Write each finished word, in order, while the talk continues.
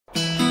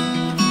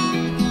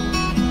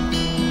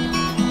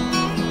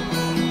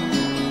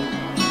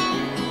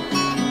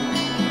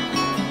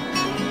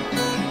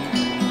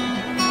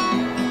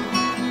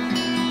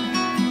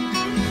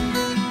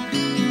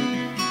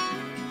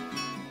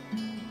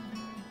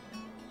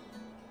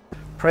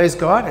Praise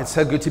God. It's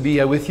so good to be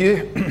here with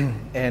you.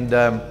 And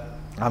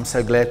I'm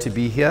so glad to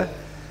be here.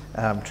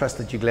 Trust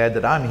that you're glad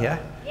that I'm here.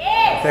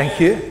 Yes. Thank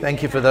you.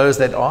 Thank you for those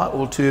that are,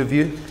 all two of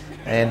you.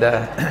 And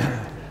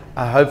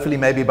hopefully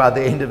maybe by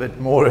the end of it,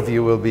 more of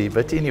you will be.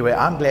 But anyway,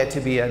 I'm glad to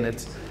be here, and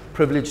it's a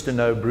privilege to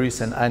know Bruce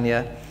and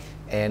Anya.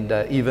 And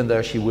even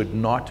though she would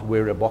not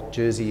wear a Bok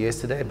jersey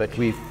yesterday, but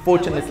we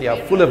fortunately are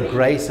full of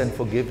grace and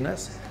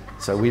forgiveness.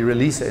 So we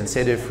release her and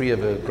set her free of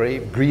her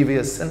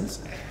grievous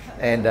sins.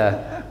 And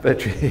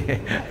but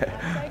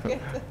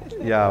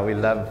yeah, we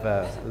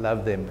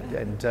love them,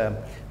 and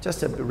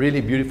just a really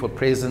beautiful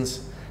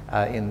presence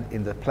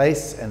in the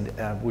place,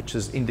 and which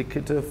is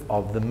indicative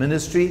of the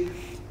ministry,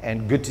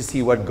 and good to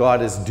see what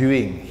God is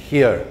doing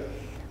here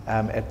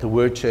at the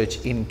Word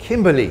Church in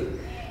Kimberley.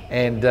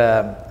 And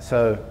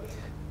so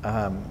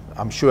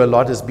I'm sure a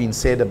lot has been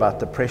said about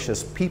the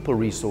precious people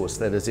resource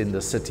that is in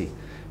the city.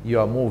 You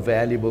are more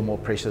valuable, more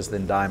precious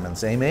than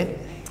diamonds. Amen.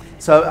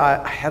 So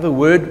I have a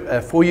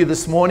word for you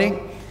this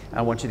morning.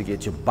 I want you to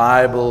get your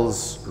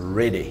Bibles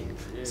ready.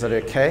 Is that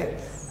okay?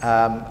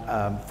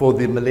 For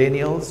the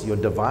millennials, your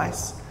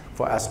device.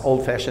 For us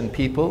old-fashioned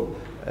people,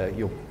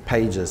 your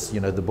pages,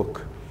 the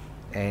book.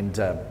 And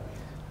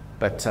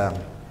but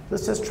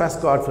let's just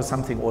trust God for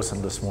something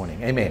awesome this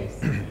morning. Amen.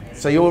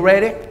 So you're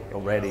ready? You're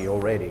ready, you're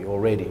ready,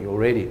 you're ready, you're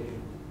ready.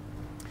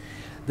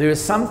 There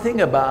is something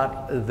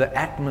about the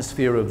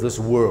atmosphere of this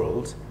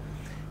world,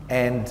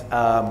 and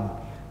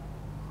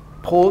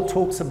Paul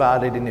talks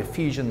about it in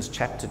Ephesians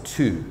chapter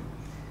 2.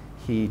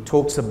 He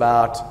talks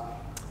about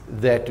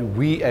that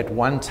we at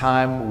one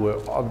time were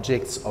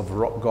objects of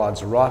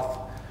God's wrath.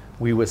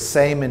 We were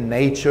same in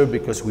nature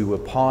because we were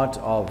part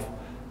of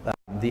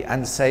the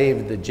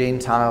unsaved, the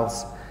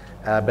Gentiles.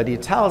 But he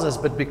tells us,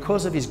 but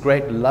because of his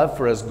great love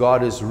for us,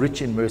 God is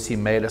rich in mercy,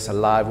 made us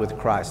alive with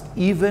Christ,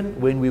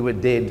 even when we were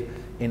dead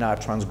in our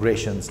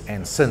transgressions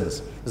and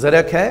sins. Is that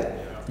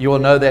okay? You all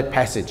know that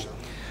passage.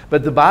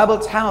 But the Bible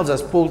tells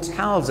us, Paul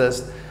tells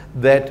us,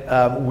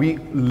 that we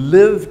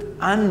lived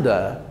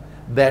under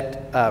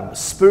that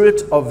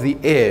spirit of the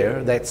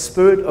air, that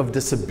spirit of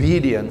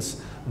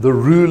disobedience, the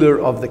ruler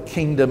of the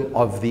kingdom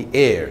of the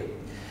air.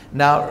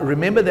 Now,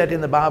 remember that in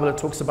the Bible it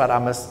talks about, I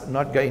must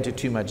not go into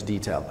too much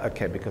detail,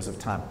 okay, because of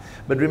time.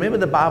 But remember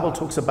the Bible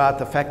talks about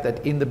the fact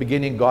that in the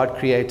beginning God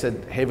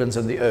created heavens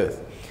and the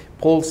earth.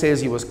 Paul says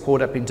he was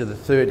caught up into the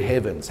third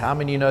heavens. How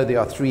many know there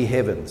are three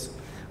heavens?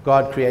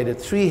 God created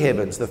three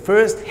heavens. The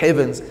first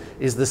heavens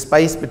is the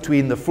space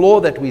between the floor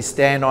that we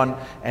stand on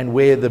and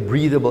where the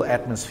breathable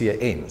atmosphere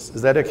ends.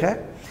 Is that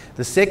okay?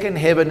 The second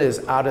heaven is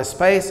outer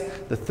space.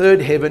 The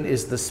third heaven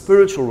is the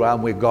spiritual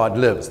realm where God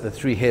lives, the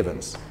three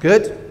heavens.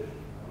 Good?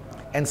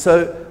 And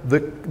so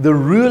the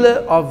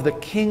ruler of the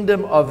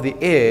kingdom of the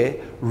air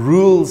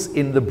rules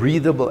in the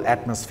breathable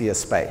atmosphere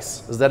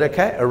space. Is that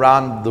okay?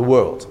 Around the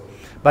world.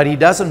 But he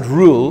doesn't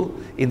rule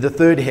in the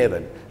third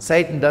heaven.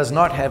 Satan does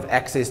not have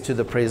access to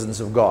the presence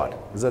of God.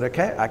 Is that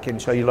okay? I can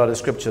show you a lot of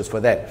scriptures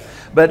for that.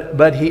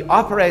 But he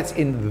operates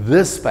in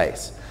this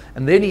space.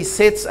 And then he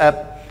sets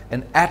up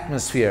an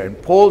atmosphere.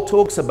 And Paul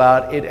talks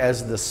about it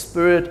as the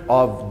spirit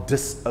of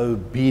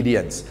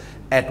disobedience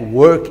at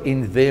work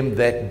in them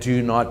that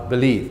do not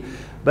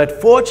believe.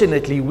 But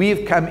fortunately,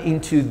 we've come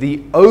into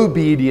the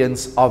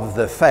obedience of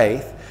the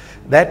faith.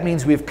 That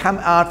means we've come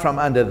out from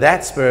under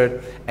that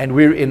spirit and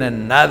we're in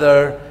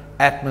another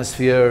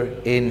atmosphere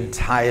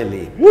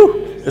entirely. Woo!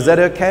 Is that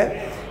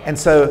okay? And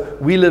so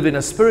we live in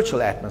a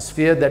spiritual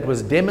atmosphere that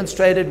was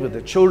demonstrated with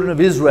the children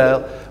of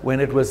Israel when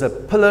it was a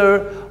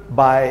pillar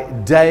by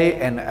day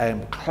and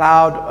a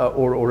cloud,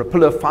 or a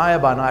pillar of fire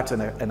by night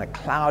and a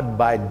cloud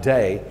by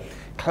day.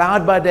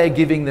 Cloud by day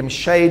giving them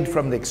shade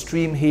from the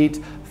extreme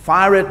heat,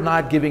 fire at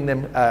night giving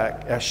them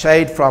a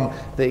shade from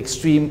the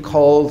extreme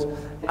cold.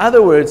 In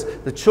other words,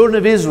 the children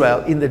of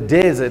Israel in the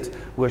desert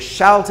were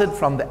sheltered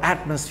from the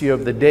atmosphere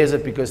of the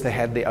desert because they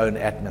had their own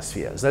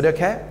atmosphere. Is that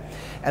okay?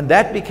 And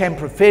that became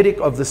prophetic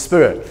of the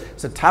Spirit.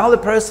 So tell the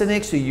person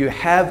next to you, you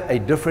have a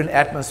different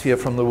atmosphere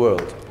from the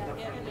world.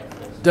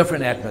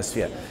 Different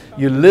atmosphere.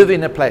 You live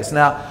in a place.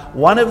 Now,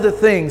 one of the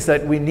things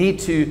that we need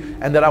to,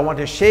 and that I want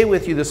to share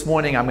with you this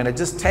morning, I'm going to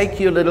just take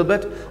you a little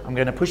bit. I'm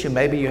going to push you.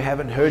 Maybe you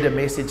haven't heard a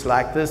message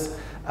like this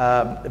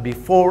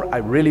before. I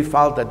really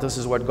felt that this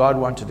is what God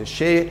wanted to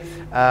share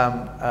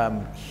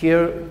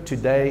here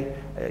today,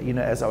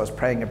 as I was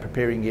praying and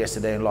preparing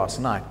yesterday and last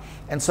night.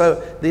 And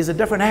so there's a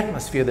different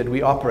atmosphere that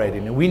we operate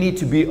in, and we need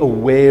to be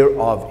aware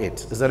of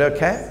it. Is that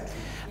okay?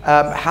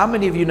 How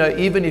many of you know,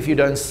 even if you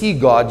don't see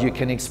God, you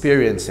can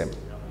experience Him?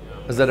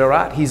 Is that all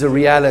right? He's a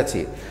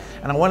reality.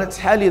 And I want to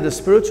tell you, the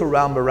spiritual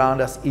realm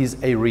around us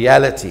is a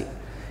reality.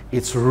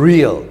 It's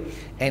real.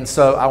 And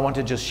so I want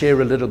to just share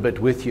a little bit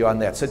with you on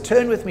that. So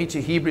turn with me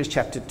to Hebrews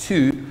chapter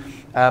 2.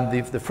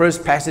 The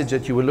first passage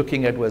that you were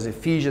looking at was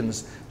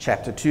Ephesians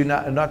chapter 2.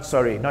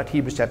 Not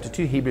Hebrews chapter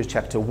 2, Hebrews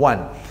chapter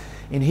 1.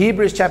 In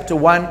Hebrews chapter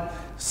 1,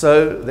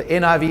 so the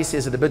NIV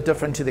says it a bit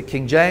different to the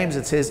King James.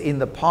 It says, in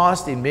the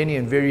past, in many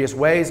and various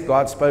ways,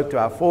 God spoke to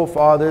our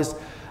forefathers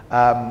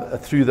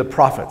through the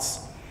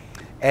prophets.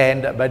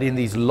 But in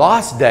these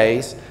last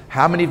days,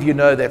 how many of you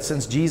know that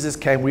since Jesus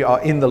came, we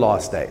are in the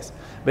last days?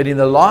 But in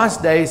the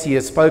last days, he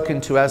has spoken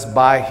to us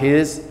by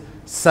his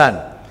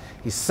Son.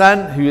 His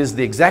Son, who is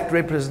the exact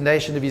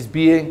representation of his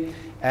being,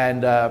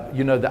 and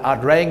the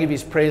outraying of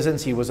his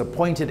presence. He was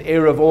appointed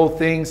heir of all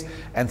things,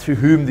 and through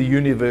whom the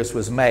universe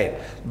was made.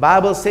 The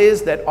Bible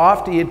says that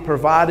after he had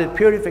provided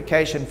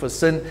purification for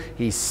sin,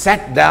 he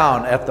sat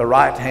down at the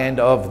right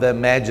hand of the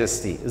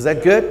Majesty. Is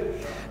that good?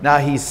 Now,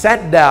 he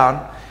sat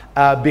down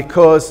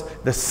because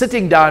the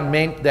sitting down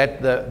meant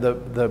that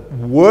the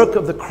work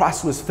of the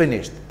cross was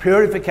finished.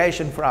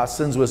 Purification for our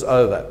sins was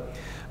over.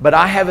 But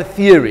I have a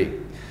theory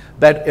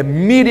that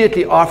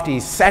immediately after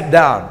he sat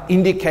down,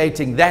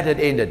 indicating that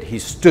it ended, he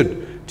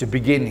stood to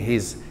begin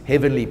his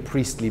heavenly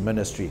priestly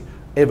ministry,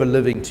 ever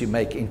living to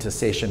make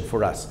intercession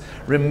for us.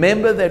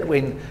 Remember that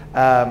when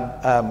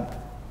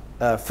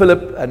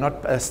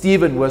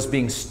Stephen was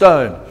being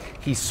stoned,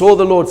 he saw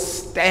the Lord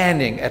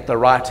standing at the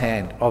right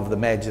hand of the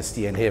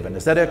Majesty in heaven.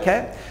 Is that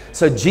okay?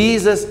 So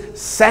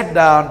Jesus sat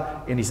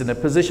down, and he's in a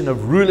position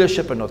of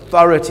rulership and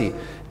authority,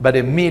 but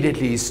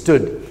immediately he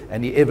stood,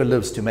 and he ever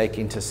lives to make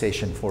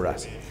intercession for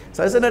us.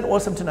 So isn't it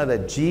awesome to know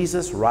that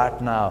Jesus right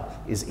now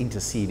is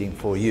interceding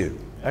for you?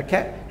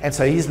 Okay? And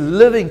so he's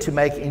living to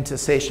make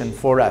intercession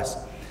for us.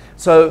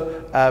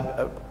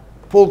 So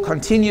Paul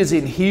continues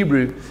in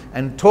Hebrew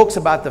and talks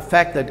about the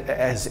fact that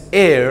as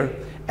heir,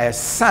 as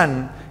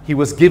son, he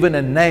was given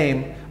a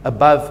name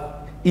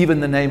above even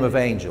the name of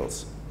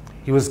angels.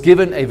 He was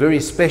given a very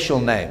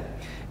special name.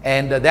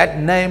 And that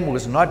name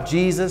was not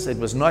Jesus, it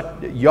was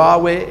not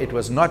Yahweh, it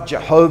was not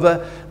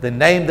Jehovah. The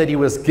name that he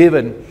was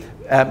given,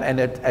 and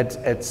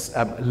it's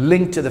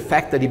linked to the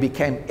fact that he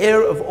became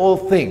heir of all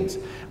things,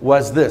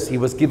 was this. He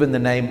was given the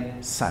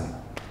name Son.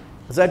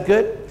 Is that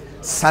good?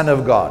 Son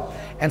of God.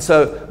 And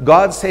so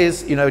God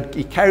says,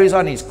 he carries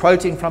on, he's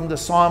quoting from the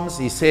Psalms.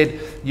 He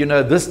said,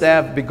 this day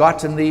I've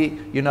begotten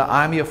thee,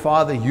 I'm your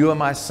father, you are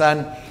my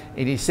son.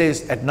 And he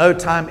says, at no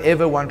time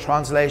ever, one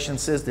translation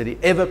says, did he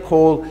ever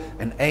call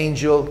an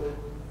angel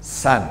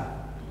son.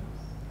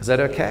 Is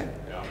that okay?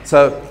 Yeah.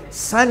 So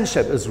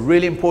sonship is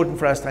really important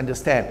for us to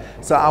understand.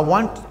 So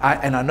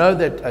I know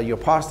that your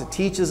pastor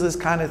teaches this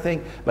kind of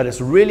thing, but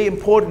it's really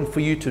important for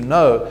you to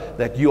know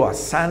that you are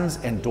sons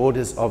and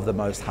daughters of the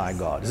Most High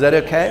God. Is that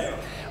okay?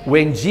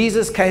 When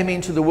Jesus came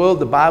into the world,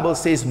 the Bible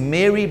says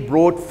Mary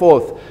brought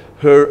forth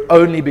her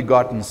only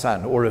begotten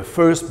son, or her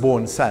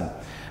firstborn son.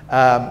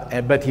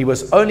 But he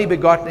was only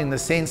begotten in the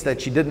sense that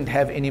she didn't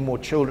have any more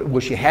children. Well,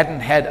 she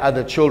hadn't had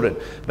other children.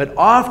 But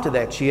after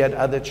that, she had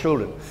other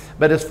children.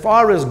 But as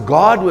far as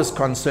God was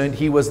concerned,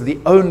 he was the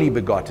only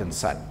begotten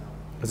son.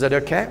 Is that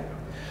okay?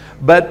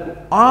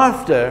 But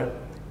after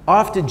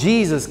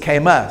Jesus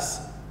came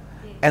us,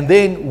 and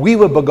then we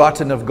were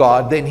begotten of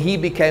God, then he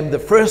became the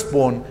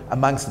firstborn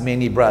amongst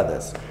many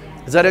brothers.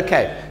 Is that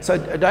okay? So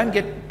don't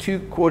get too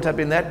caught up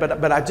in that,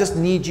 but I just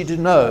need you to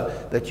know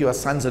that you are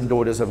sons and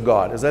daughters of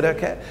God. Is that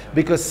okay?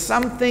 Because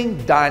something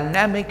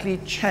dynamically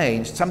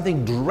changed,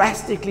 something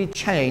drastically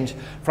changed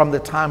from the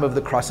time of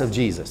the cross of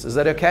Jesus. Is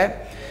that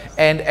okay?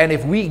 And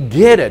if we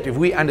get it, if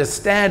we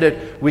understand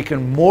it, we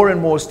can more and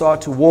more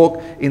start to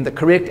walk in the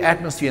correct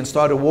atmosphere and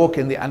start to walk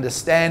in the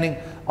understanding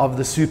of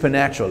the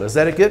supernatural. Is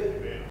that good?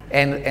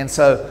 And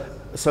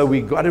so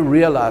we got to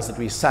realize that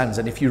we're sons.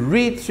 And if you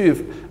read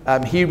through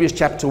Hebrews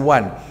chapter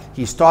 1,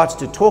 he starts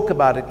to talk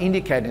about it,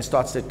 indicate, and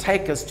starts to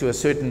take us to a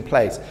certain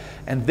place.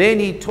 And then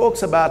he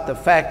talks about the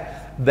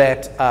fact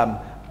that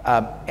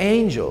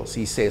angels,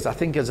 he says, I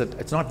think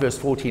it's not verse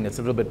 14, it's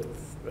a little bit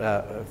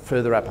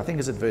further up. I think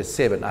it's at verse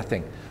 7, I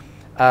think.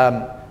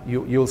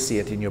 You'll see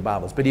it in your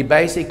Bibles. But he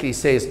basically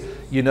says,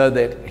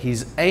 that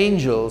his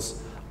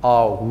angels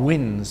are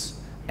winds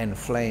and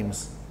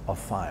flames of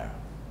fire.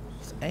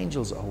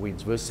 Angels are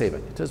winds. Verse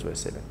 7. It is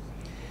verse 7.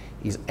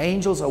 His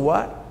angels are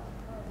what?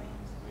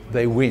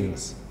 They're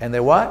winds. And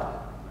they're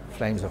what?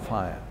 Flames of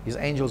fire. His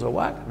angels are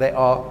what? They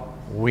are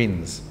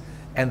winds.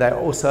 And they're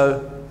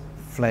also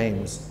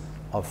flames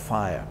of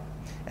fire.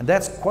 And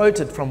that's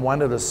quoted from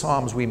one of the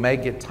Psalms. We may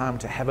get time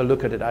to have a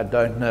look at it. I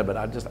don't know, but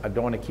I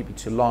don't want to keep it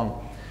too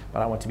long.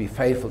 But I want to be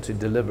faithful to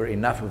deliver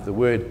enough of the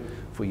word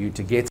for you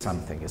to get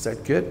something. Is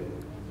that good?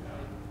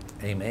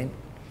 Amen.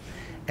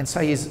 And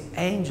so his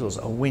angels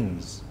are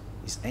winds.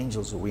 His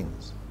angels are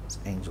winds. His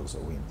angels are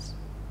winds.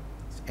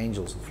 His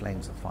angels are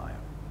flames of fire.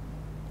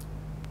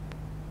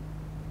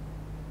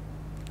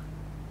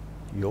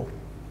 Yo.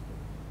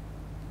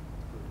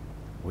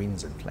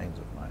 Winds and flames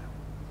of fire.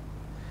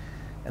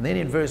 And then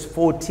in verse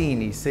 14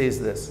 he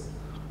says this,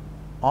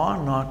 are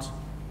not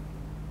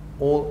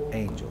all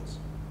angels?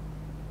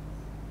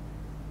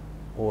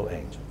 All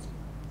angels.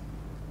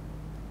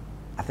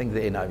 I think the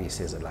NIV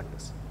says it like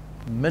this.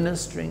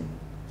 Ministering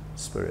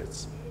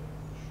spirits.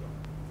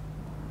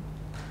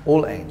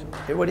 All angels.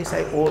 Everybody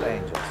say all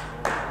angels.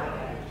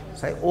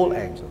 Say all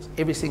angels.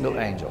 Every single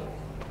angel.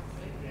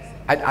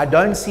 I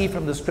don't see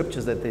from the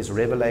scriptures that there's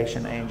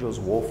revelation angels,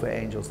 warfare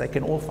angels. They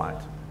can all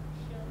fight.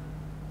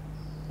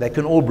 They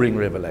can all bring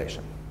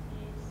revelation.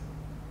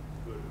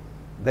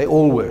 They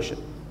all worship.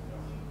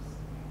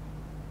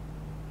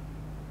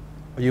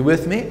 Are you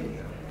with me?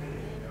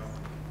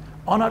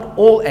 Are not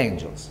all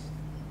angels,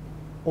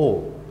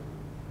 all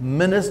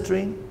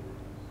ministering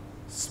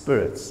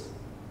spirits,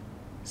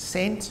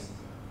 sent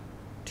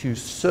to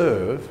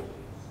serve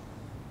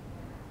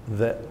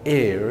the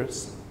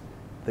heirs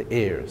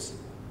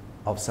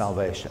of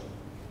salvation?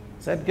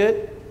 Is that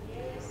good?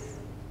 Yes.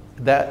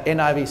 The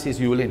NIV says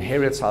you will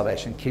inherit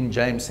salvation. King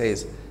James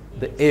says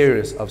the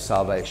heirs of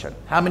salvation.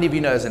 How many of you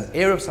know as an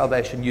heir of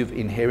salvation you've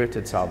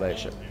inherited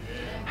salvation?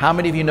 How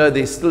many of you know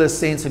there's still a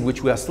sense in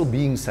which we are still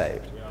being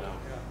saved?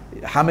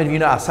 How many of you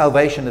know our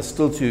salvation is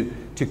still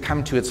to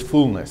come to its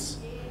fullness?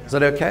 Is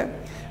that okay?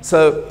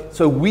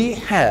 So we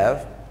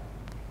have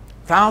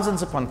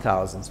thousands upon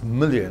thousands,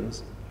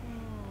 millions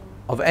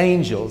of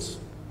angels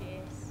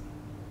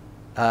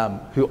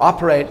who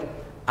operate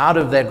out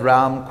of that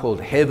realm called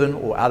heaven,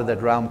 or out of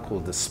that realm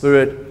called the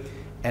Spirit,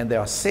 and they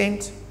are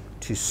sent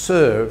to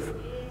serve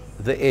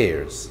the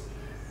heirs.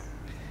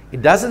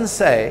 It doesn't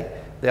say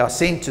they are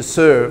sent to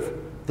serve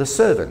the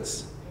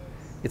servants.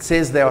 It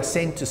says they are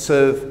sent to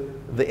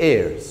serve the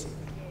heirs.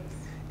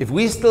 If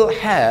we still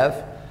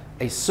have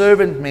a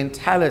servant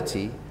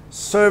mentality,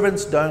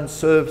 servants don't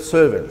serve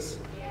servants.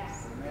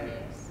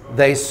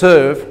 They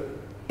serve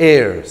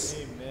heirs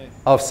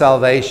of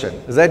salvation.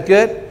 Is that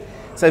good?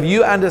 So if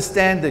you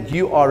understand that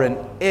you are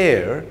an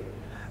heir,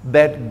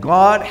 that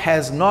God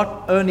has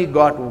not only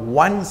got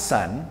one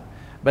son,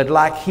 but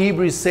like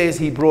Hebrews says,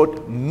 he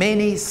brought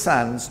many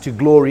sons to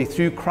glory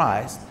through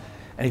Christ.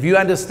 And if you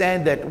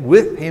understand that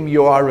with him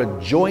you are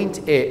a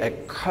joint heir, a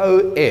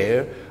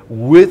co-heir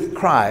with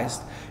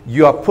Christ,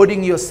 you are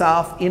putting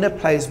yourself in a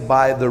place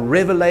by the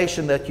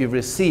revelation that you've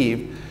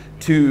received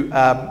to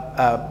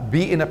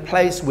be in a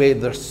place where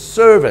the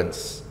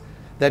servants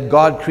that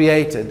God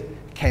created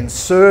can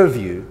serve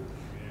you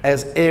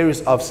as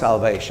heirs of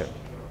salvation.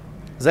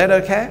 Is that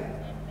okay?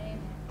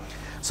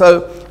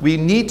 So we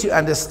need to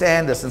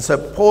understand this. And so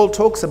Paul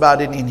talks about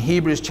it in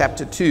Hebrews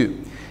chapter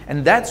 2.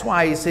 And that's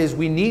why he says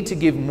we need to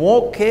give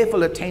more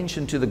careful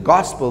attention to the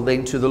gospel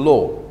than to the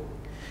law.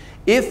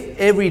 If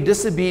every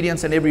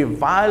disobedience and every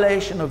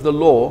violation of the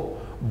law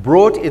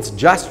brought its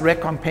just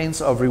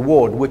recompense of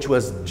reward, which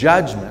was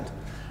judgment,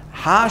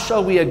 how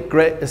shall we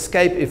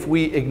escape if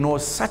we ignore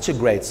such a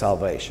great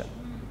salvation?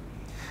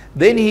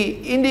 Then he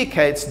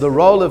indicates the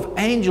role of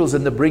angels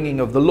in the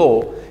bringing of the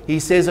law. He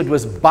says it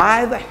was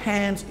by the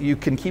hands, you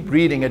can keep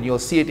reading and you'll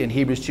see it in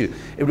Hebrews 2.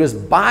 It was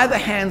by the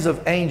hands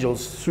of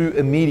angels through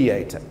a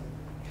mediator.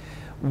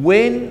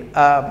 When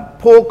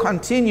Paul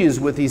continues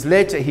with his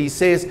letter, he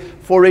says,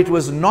 for it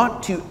was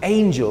not to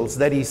angels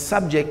that he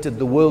subjected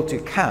the world to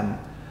come,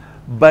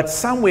 but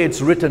somewhere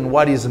it's written,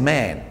 what is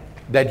man,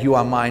 that you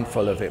are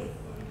mindful of him.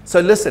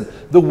 So listen,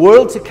 the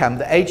world to come,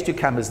 the age to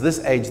come is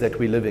this age that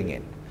we're living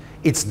in.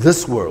 It's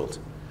this world.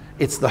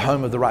 It's the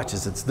home of the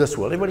righteous. It's this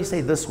world. Everybody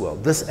say this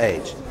world, this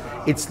age.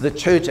 It's the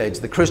church age,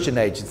 the Christian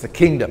age. It's the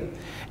kingdom.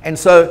 And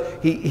so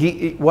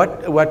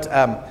what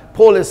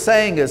Paul is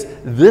saying is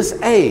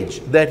this age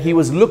that he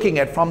was looking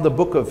at from the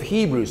book of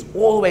Hebrews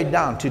all the way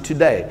down to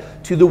today,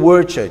 to the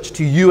Word Church,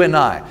 to you and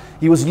I.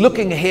 He was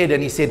looking ahead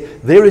and he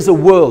said, there is a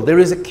world, there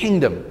is a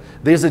kingdom,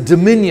 there's a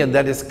dominion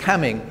that is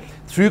coming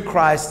through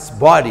Christ's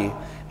body.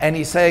 And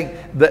he's saying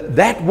that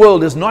that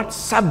world is not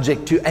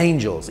subject to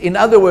angels. In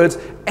other words,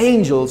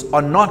 angels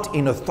are not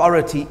in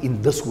authority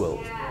in this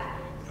world.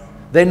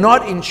 They're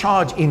not in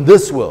charge in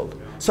this world.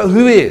 So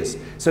who is?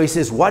 So he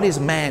says, what is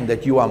man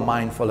that you are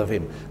mindful of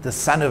him? The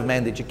Son of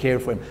Man that you care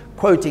for him.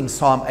 Quoting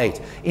Psalm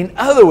 8. In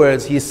other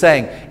words, he's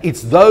saying,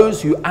 it's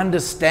those who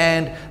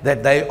understand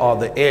that they are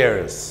the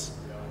heirs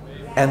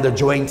and the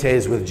joint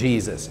heirs with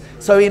Jesus.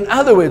 So in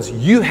other words,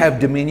 you have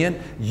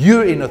dominion,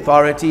 you're in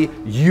authority,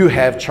 you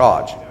have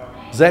charge.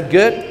 Is that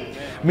good?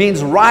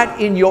 Means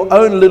right in your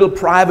own little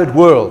private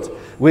world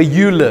where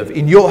you live,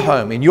 in your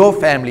home, in your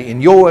family,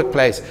 in your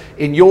workplace,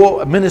 in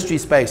your ministry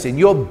space, in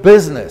your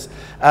business,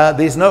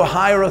 there's no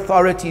higher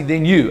authority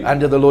than you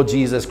under the Lord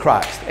Jesus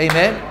Christ.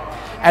 Amen?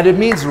 And it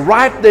means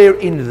right there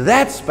in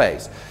that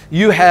space,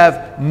 you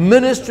have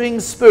ministering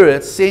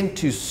spirits sent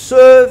to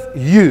serve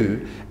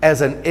you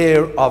as an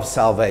heir of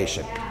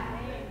salvation.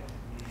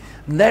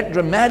 And that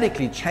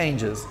dramatically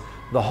changes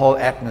the whole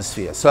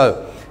atmosphere.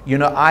 So, you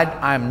know,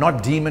 I'm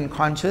not demon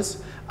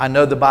conscious. I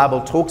know the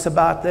Bible talks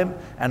about them,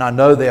 and I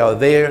know they are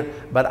there,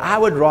 but I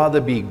would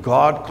rather be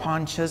God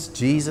conscious,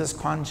 Jesus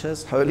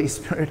conscious, Holy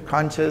Spirit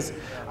conscious.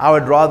 I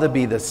would rather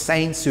be the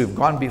saints who've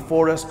gone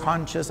before us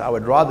conscious. I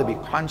would rather be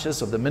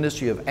conscious of the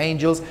ministry of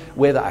angels,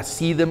 whether I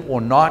see them or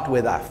not,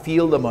 whether I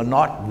feel them or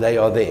not, they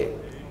are there.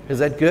 Is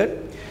that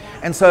good?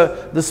 And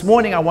so this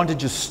morning I wanted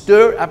to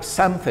stir up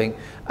something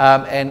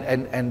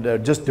and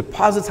just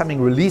deposit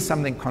something, release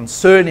something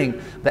concerning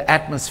the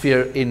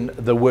atmosphere in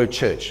the Word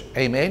Church.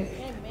 Amen?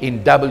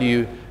 In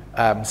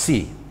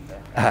TWC.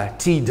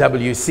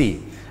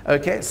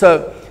 Okay,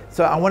 so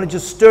I want to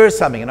just stir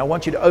something, and I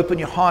want you to open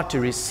your heart to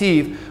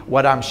receive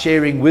what I'm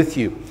sharing with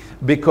you.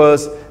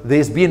 because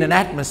there's been an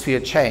atmosphere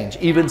change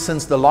even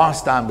since the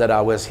last time that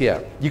I was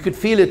here. You could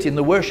feel it in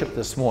the worship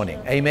this morning.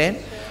 Amen.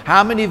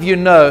 How many of you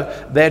know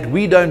that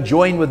we don't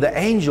join with the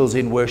angels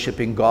in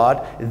worshiping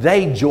God?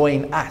 They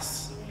join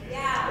us.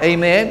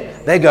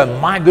 Amen. They go,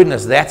 my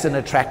goodness, that's an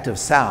attractive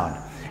sound.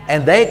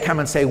 And they come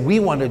and say, we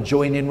want to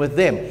join in with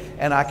them.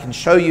 And I can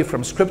show you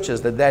from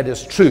scriptures that that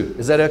is true.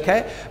 Is that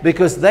okay?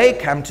 Because they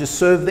come to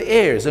serve the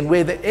heirs. And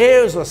where the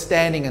heirs are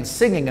standing and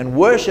singing and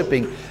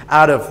worshiping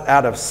out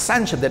of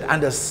sonship, that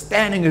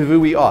understanding of who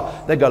we are,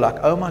 they go like,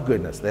 oh my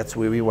goodness, that's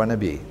where we want to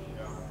be.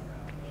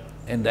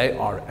 And they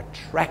are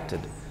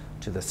attracted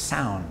to the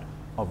sound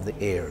of the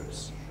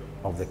heirs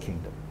of the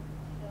kingdom.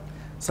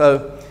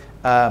 So,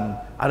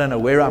 I don't know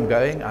where I'm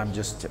going. I'm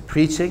just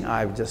preaching.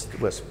 I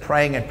just was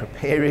praying and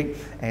preparing,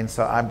 and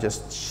so I'm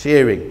just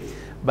sharing.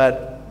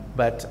 But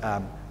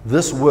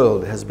this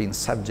world has been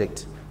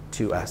subject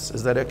to us.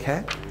 Is that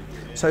okay?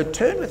 So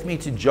turn with me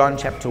to John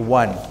chapter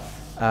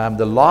 1,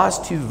 the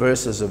last two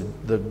verses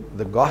of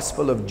the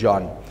Gospel of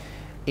John.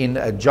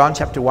 In John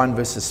chapter 1,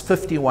 verses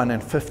 51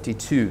 and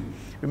 52.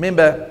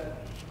 Remember,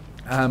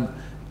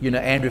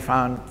 Andrew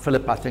found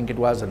Philip, I think it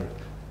was, and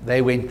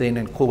they went then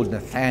and called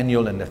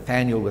Nathanael, and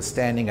Nathanael was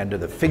standing under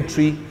the fig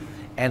tree,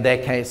 and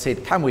they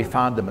said, come, we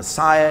found the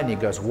Messiah. And he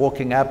goes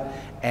walking up,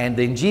 and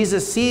then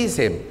Jesus sees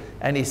him,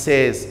 and he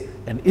says,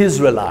 an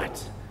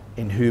Israelite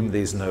in whom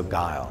there's no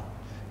guile.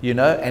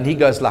 And he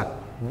goes like,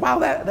 wow,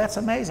 that's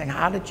amazing.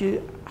 How did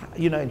you,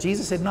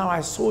 Jesus said, no,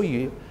 I saw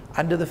you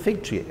under the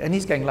fig tree. And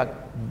he's going like,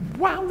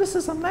 wow, this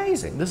is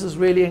amazing. This is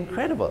really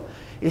incredible.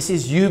 He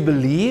says, you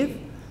believe?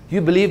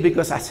 You believe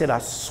because I said I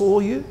saw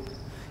you?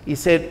 He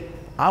said,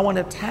 I want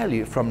to tell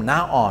you, from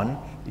now on,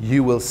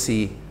 you will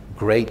see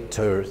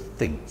greater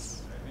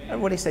things.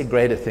 Everybody say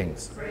greater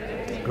things.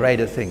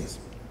 Greater things.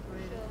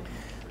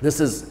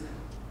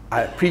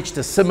 I preached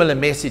a similar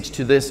message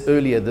to this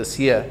earlier this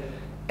year,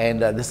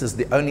 and this is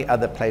the only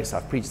other place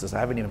I've preached this. I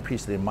haven't even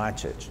preached it in my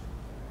church.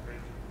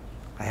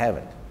 I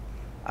haven't.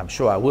 I'm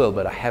sure I will,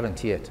 but I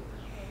haven't yet.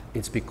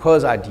 It's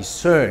because I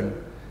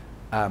discern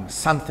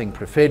something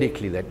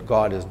prophetically that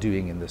God is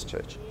doing in this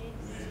church.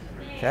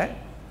 Okay?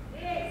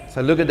 So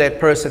look at that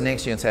person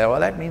next to you and say, well,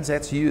 that means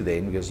that's you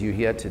then, because you're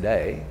here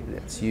today.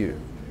 That's you.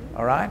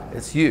 All right?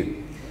 It's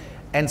you.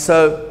 And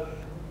so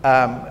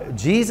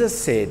Jesus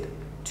said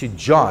to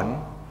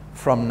John,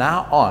 from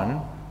now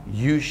on,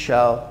 you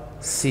shall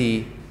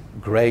see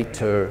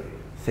greater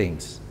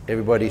things.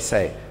 Everybody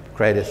say,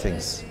 greater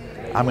things.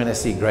 I'm going to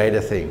see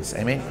greater things.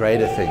 Amen?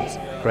 Greater things.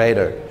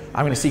 Greater.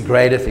 I'm going to see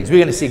greater things. We're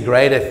going to see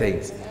greater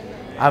things.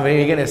 I mean,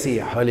 we're going to see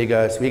Holy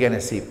Ghost. We're going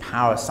to see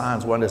power,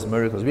 signs, wonders,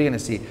 miracles. We're going to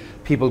see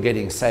people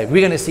getting saved. We're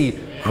going to see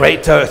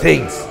greater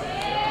things.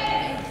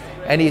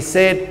 And he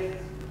said,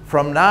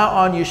 from now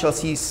on you shall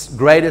see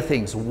greater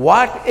things.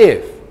 What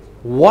if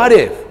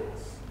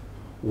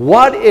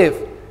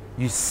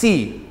you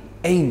see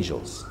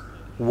angels?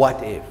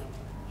 What if?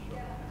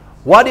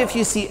 What if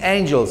you see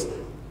angels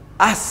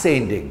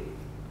ascending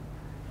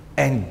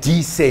and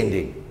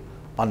descending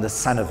on the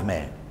Son of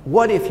Man?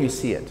 What if you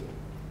see it?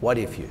 What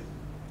if you?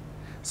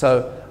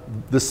 So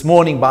this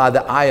morning, by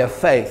the eye of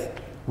faith,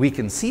 we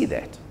can see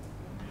that.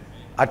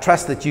 I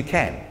trust that you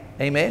can.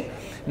 Amen.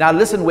 Now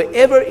listen,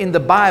 wherever in the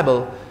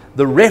Bible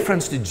the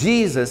reference to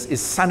Jesus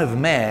is Son of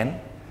Man,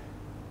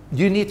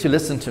 you need to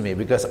listen to me,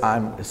 because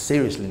I'm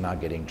seriously now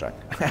getting drunk.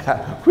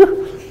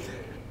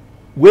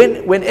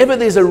 Whenever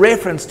there's a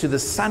reference to the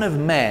Son of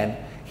Man,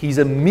 he's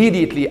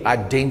immediately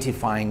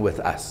identifying with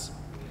us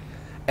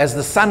as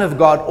the Son of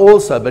God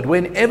also. But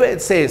whenever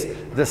it says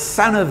the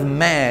Son of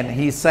Man,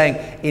 he's saying,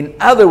 in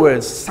other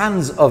words,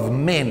 sons of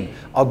men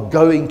are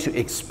going to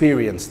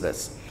experience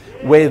this,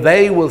 where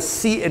they will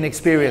see and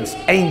experience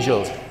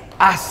angels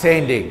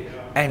ascending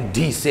and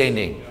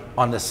descending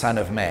on the Son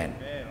of Man.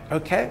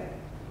 Okay?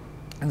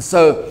 And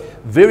so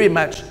very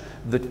much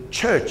the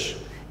church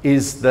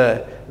is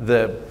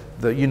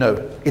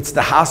it's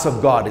the house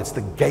of God. It's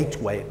the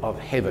gateway of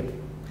heaven.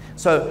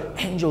 So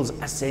angels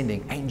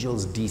ascending,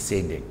 angels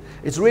descending.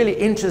 It's really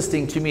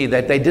interesting to me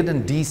that they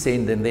didn't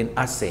descend and then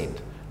ascend.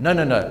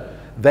 No.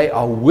 They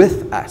are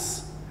with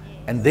us,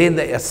 and then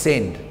they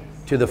ascend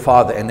to the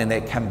Father, and then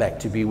they come back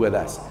to be with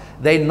us.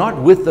 They're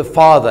not with the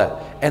Father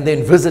and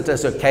then visit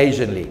us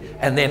occasionally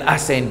and then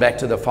ascend back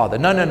to the Father.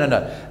 No.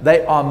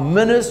 They are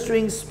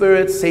ministering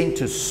spirits sent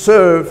to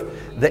serve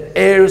the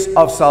heirs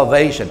of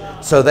salvation.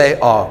 So they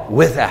are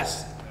with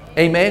us.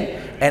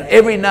 Amen. And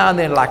every now and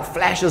then, like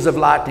flashes of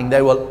lightning,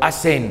 they will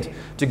ascend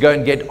to go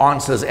and get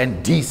answers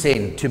and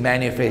descend to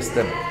manifest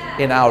them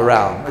in our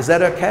realm. Is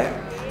that okay?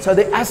 So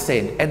they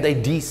ascend and they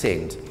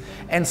descend.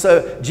 And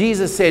so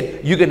Jesus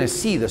said, you're going to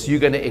see this, you're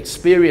going to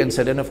experience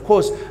it. And of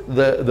course,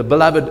 the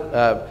beloved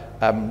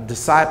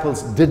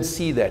disciples did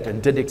see that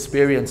and did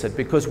experience it,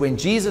 because when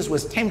Jesus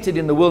was tempted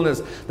in the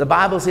wilderness, the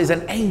Bible says,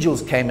 and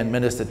angels came and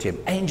ministered to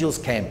him. Angels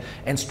came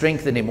and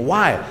strengthened him.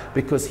 Why?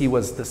 Because he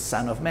was the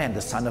Son of Man,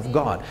 the Son of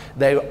God.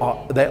 They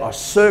are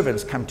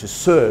servants come to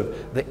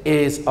serve the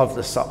heirs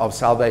of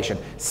salvation.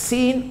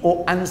 Seen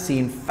or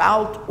unseen,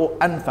 felt or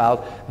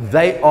unfelt,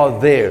 they are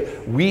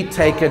there. We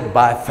take it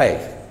by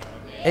faith.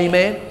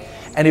 Amen.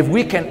 And if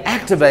we can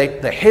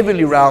activate the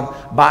heavenly realm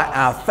by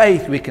our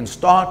faith, we can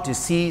start to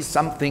see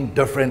something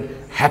different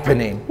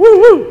happening.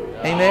 Woo-hoo!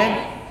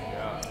 Amen.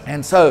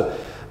 And so,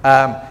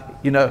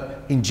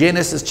 in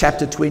Genesis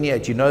chapter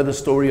 28, you know the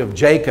story of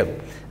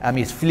Jacob.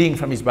 He's fleeing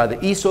from his brother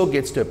Esau,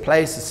 gets to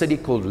a city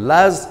called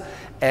Luz,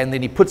 and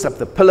then he puts up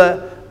the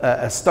pillar,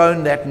 a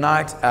stone that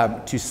night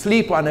to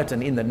sleep on it,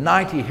 and in the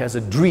night he has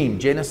a dream,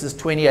 Genesis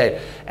 28.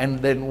 And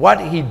then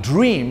what he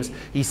dreams,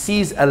 he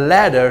sees a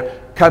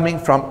ladder coming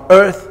from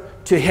earth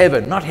to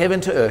heaven, not heaven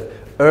to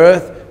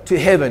earth to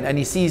heaven, and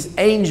he sees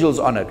angels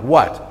on it.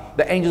 What?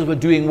 The angels were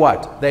doing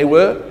what? They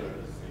were,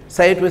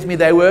 say it with me,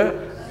 they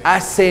were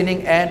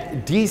ascending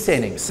and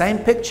descending. Same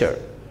picture.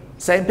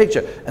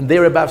 And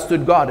there above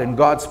stood God, and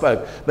God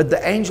spoke. But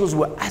the angels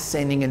were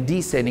ascending and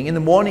descending. In the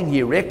morning he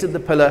erected the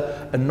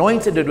pillar,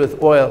 anointed it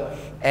with oil,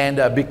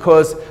 and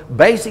because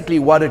basically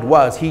what it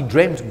was, he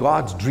dreamt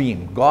God's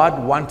dream.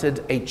 God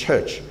wanted a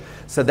church.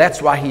 So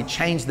that's why he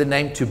changed the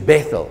name to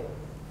Bethel.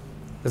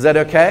 Is that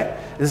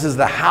okay? This is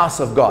the house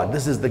of God.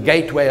 This is the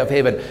gateway of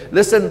heaven.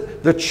 Listen,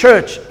 the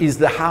church is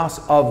the house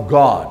of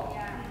God.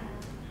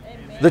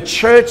 The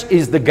church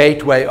is the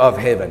gateway of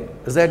heaven.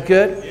 Is that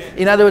good?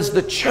 In other words,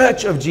 the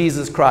church of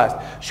Jesus Christ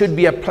should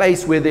be a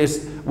place where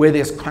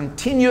there's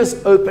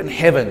continuous open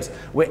heavens,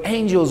 where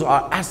angels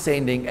are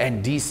ascending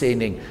and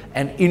descending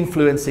and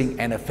influencing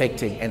and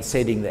affecting and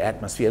setting the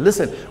atmosphere.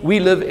 Listen, we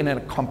live in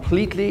a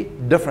completely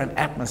different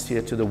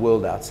atmosphere to the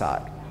world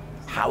outside.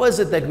 How is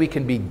it that we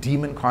can be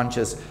demon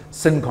conscious,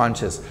 sin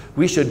conscious?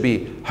 We should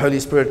be Holy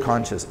Spirit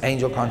conscious,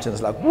 angel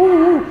conscious, like,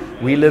 woo,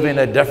 we live in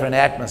a different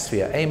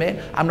atmosphere.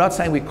 Amen. I'm not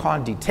saying we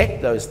can't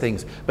detect those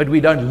things, but we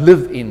don't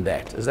live in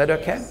that. Is that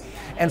okay?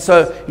 And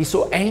so he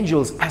saw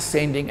angels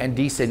ascending and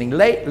descending.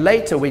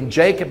 Later, when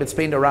Jacob had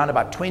spent around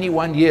about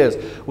 21 years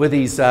with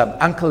his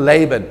uncle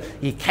Laban,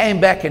 he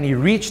came back and he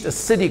reached a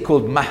city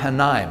called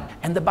Mahanaim.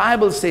 And the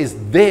Bible says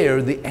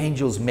there the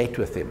angels met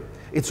with him.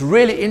 It's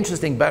really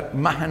interesting, but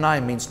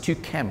Mahanaim means two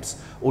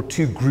camps or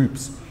two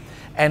groups.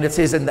 And it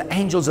says, and the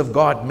angels of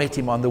God met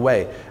him on the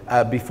way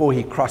before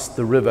he crossed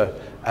the river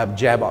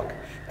Jabbok.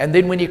 And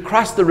then when he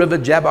crossed the river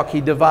Jabbok,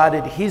 he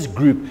divided his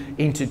group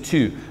into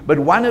two. But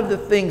one of the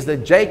things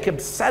that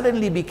Jacob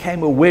suddenly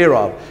became aware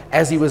of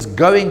as he was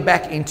going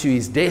back into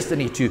his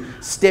destiny to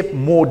step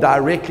more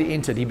directly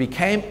into it, he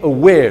became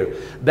aware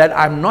that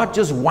I'm not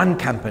just one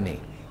company,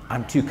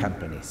 I'm two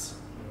companies.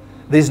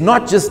 There's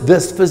not just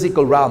this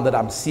physical realm that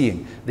I'm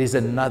seeing. There's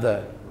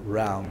another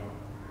realm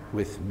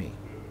with me.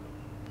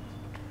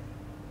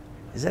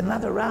 There's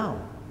another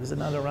realm. There's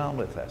another realm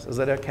with us. Is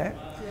that okay?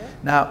 Yeah.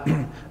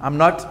 Now, I'm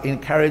not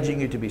encouraging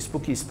you to be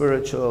spooky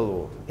spiritual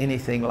or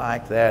anything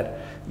like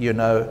that.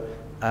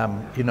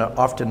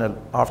 Often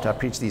after I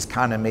preach these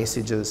kind of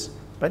messages,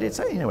 but it's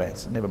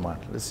never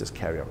mind. Let's just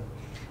carry on.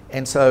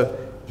 And so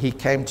he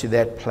came to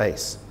that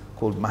place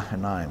called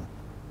Mahanaim.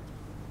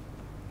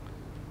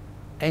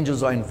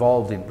 Angels are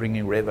involved in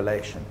bringing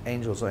revelation.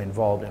 Angels are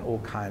involved in all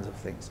kinds of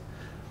things.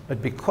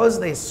 But because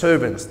they're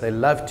servants, they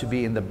love to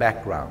be in the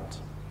background.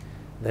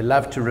 They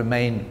love to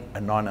remain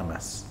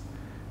anonymous.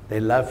 They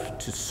love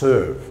to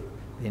serve.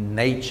 Their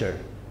nature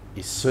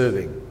is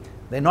serving.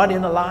 They're not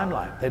in the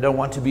limelight. They don't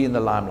want to be in the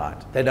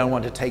limelight. They don't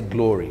want to take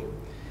glory.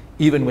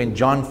 Even when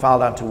John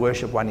filed out to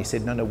worship one, he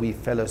said, no, we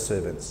fellow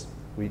servants.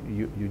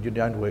 You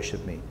don't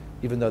worship me.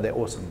 Even though they're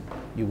awesome,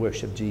 you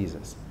worship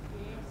Jesus.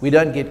 We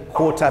don't get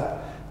caught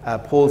up,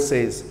 Paul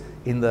says,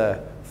 in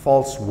the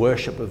false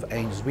worship of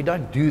angels. We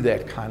don't do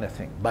that kind of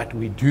thing. But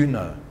we do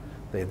know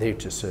they're there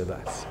to serve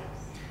us.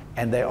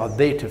 And they are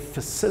there to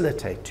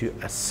facilitate, to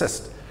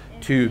assist,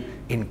 to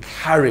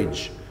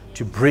encourage,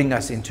 to bring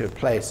us into a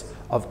place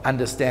of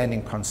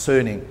understanding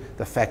concerning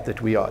the fact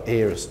that we are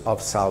heirs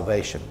of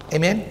salvation.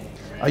 Amen?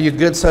 Are you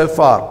good so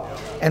far?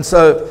 And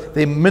so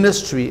their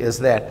ministry is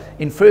that.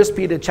 In 1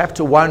 Peter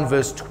chapter 1,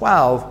 verse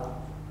 12,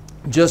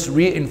 just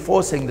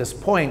reinforcing this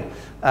point,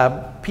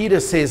 Peter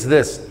says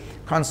this,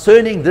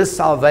 concerning this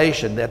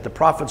salvation that the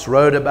prophets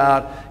wrote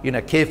about,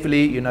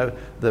 carefully,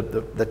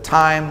 the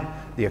time,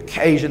 the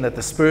occasion that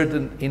the Spirit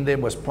in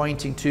them was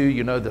pointing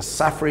to, the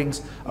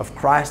sufferings of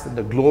Christ and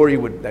the glory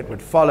that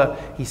would follow.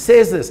 He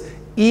says this,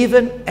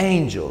 even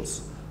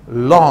angels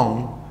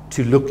long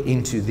to look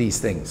into these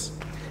things.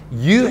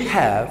 You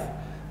have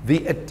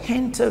the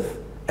attentive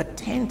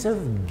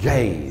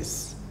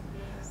gaze,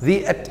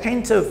 the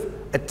attentive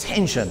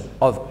attention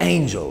of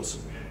angels,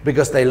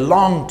 because they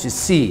long to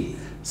see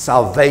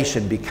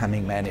salvation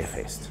becoming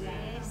manifest.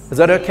 Is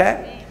that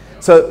okay?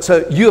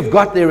 So you have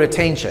got their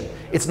attention.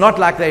 It's not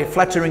like they're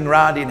fluttering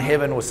around in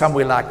heaven or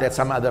somewhere like that,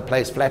 some other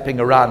place, flapping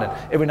around, and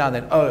every now and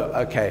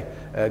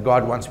then,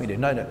 God wants me to.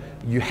 No,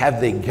 you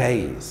have their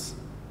gaze.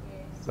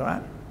 All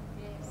right?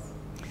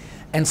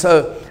 And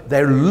so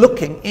they're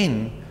looking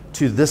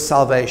into this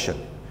salvation.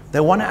 They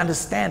want to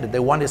understand it. They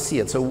want to see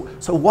it. So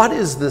what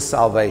is this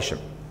salvation?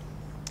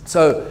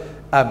 So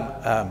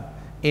that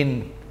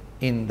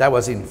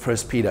was in 1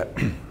 Peter.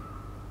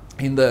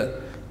 In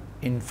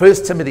 1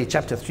 Timothy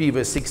chapter 3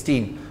 verse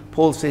 16,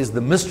 Paul says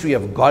the mystery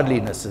of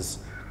godliness is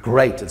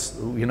great. It's,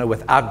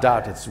 without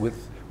doubt, it's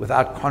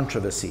without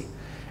controversy.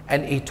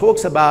 And he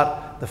talks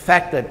about the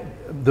fact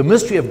that the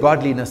mystery of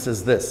godliness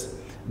is this: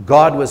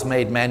 God was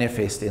made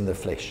manifest in the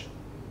flesh.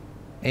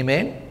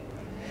 Amen?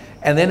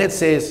 And then it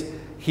says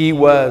he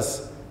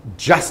was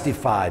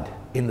justified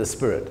in the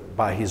spirit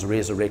by his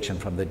resurrection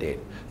from the dead.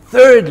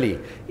 Thirdly,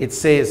 it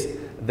says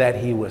that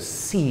he was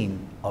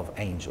seen of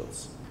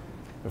angels.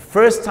 The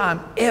first time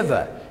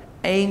ever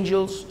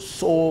angels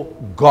saw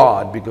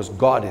God, because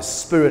God is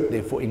spirit,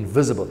 therefore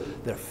invisible.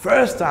 The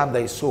first time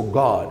they saw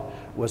God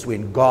was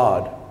when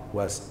God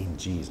was in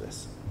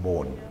Jesus,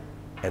 born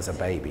as a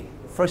baby.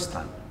 First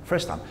time.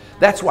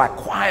 That's why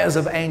choirs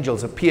of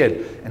angels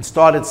appeared and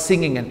started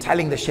singing and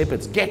telling the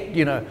shepherds, get,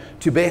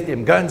 to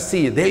Bethlehem, go and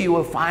see, there you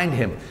will find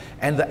him.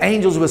 And the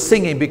angels were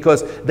singing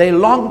because they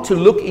longed to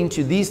look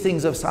into these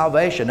things of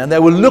salvation. And they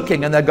were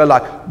looking and they go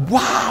like,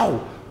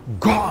 wow,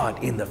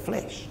 God in the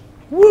flesh.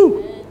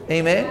 Woo!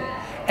 Amen.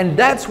 And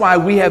that's why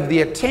we have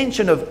the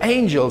attention of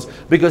angels,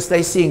 because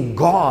they're seeing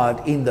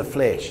God in the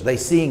flesh. They're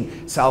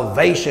seeing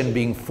salvation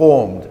being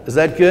formed. Is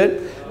that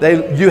good?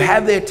 You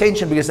have their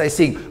attention because they're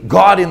seeing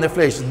God in the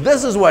flesh.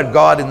 This is what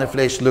God in the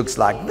flesh looks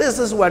like. This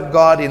is what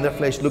God in the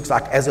flesh looks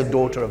like as a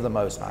daughter of the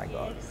Most High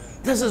God.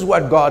 This is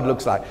what God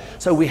looks like.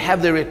 So we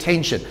have their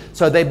attention.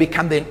 So they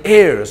become then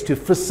heirs to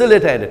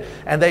facilitate it.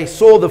 And they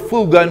saw the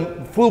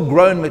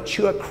full-grown,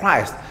 mature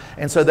Christ.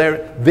 And so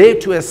they're there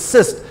to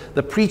assist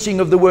the preaching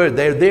of the word.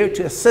 They're there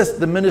to assist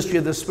the ministry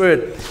of the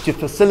Spirit, to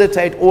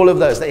facilitate all of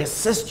those. They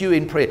assist you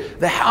in prayer.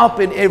 They help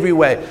in every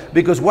way,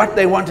 because what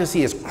they want to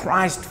see is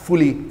Christ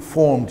fully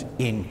formed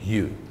in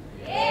you.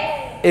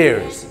 Yes.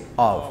 Heirs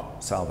of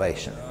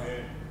salvation.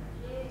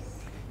 Yes.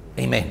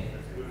 Amen.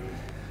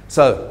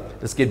 So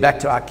let's get back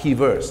to our key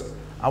verse.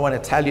 I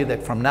want to tell you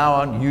that from now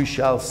on you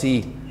shall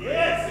see.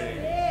 Yes.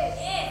 Yes.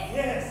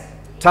 Yes.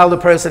 Tell the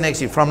person next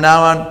to you, from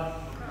now on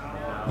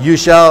you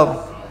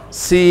shall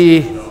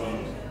see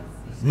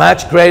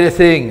much greater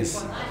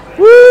things.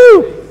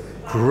 Woo!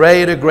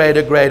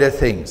 Greater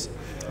things.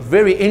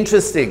 Very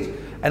interesting.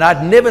 And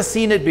I'd never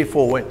seen it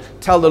before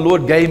until the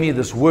Lord gave me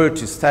this word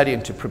to study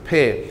and to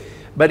prepare.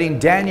 But in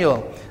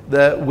Daniel,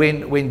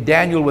 when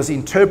Daniel was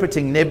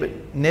interpreting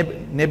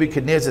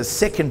Nebuchadnezzar's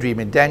second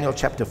dream in Daniel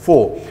chapter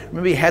 4,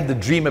 remember he had the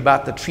dream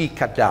about the tree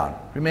cut down.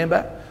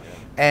 Remember?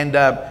 And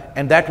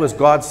that was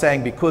God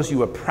saying, because you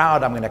were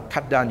proud, I'm going to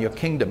cut down your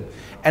kingdom.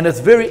 And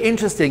it's very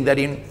interesting that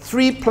in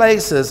 3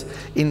 places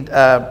in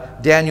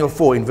Daniel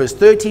 4, in verse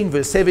 13,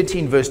 verse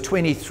 17, verse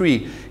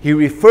 23, he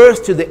refers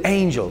to the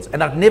angels.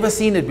 And I've never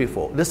seen it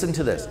before. Listen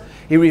to this.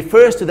 He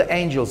refers to the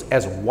angels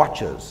as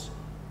watchers.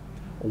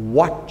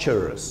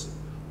 Watchers,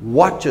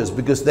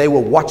 because they were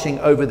watching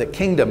over the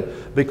kingdom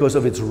because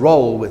of its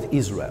role with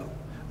Israel.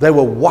 They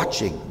were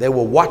watching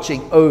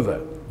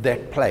over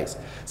that place.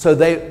 So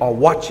they are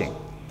watching.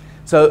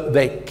 So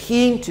they're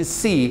keen to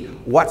see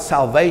what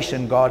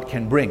salvation God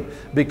can bring,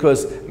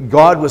 because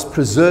God was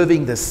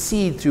preserving the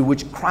seed through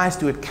which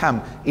Christ would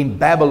come in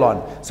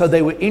Babylon. So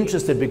they were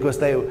interested because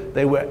they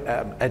were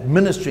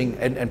administering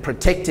and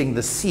protecting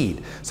the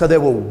seed. So they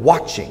were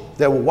watching.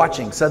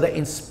 So they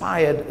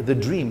inspired the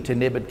dream to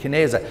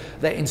Nebuchadnezzar.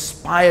 They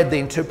inspired the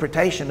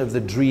interpretation of the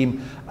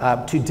dream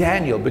to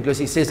Daniel, because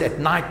he says, at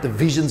night the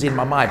visions in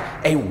my mind,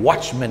 a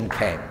watchman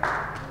came.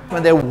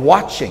 When they're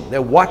watching.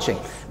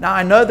 Now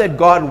I know that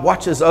God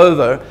watches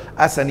over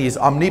us, and he's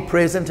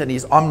omnipresent and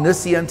he's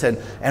omniscient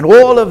and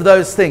all of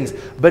those things.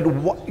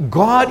 But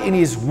God in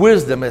his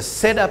wisdom has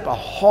set up a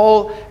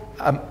whole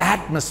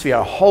atmosphere,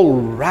 a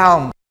whole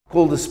realm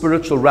called the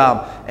spiritual realm.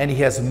 And he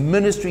has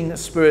ministering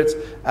spirits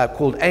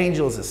called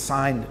angels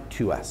assigned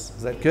to us.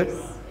 Is that good?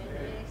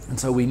 And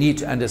so we need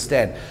to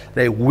understand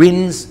they're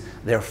winds,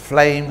 they're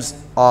flames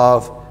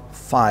of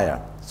fire.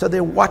 So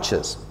they're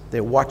watchers.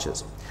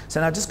 So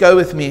now just go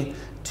with me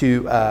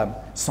to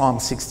Psalm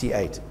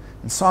 68.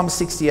 In Psalm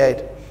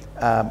 68,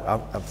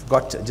 I've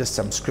got just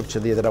some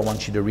scripture there that I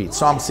want you to read.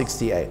 Psalm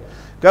 68.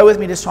 Go with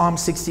me to Psalm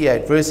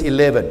 68, verse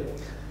 11.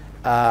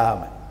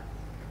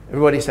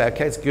 Everybody say,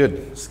 okay, it's good.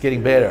 It's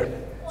getting better.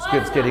 It's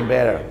good. It's getting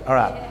better. All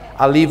right.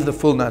 I'll leave the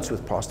full notes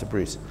with Pastor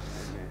Bruce.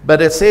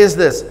 But it says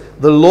this: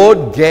 the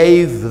Lord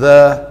gave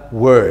the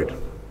word.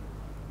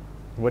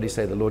 What do you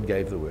say? The Lord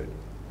gave the word.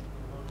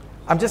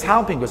 I'm just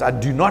helping because I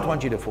do not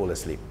want you to fall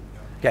asleep.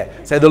 Okay,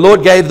 so the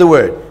Lord gave the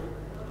word.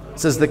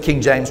 This is the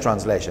King James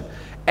translation.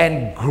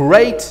 And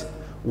great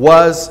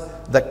was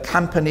the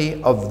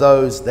company of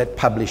those that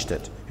published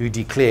it, who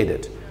declared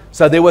it.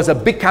 So there was a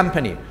big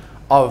company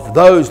of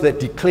those that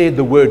declared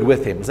the word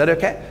with him. Is that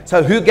okay?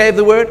 So who gave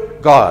the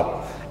word?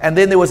 God. And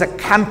then there was a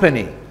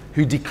company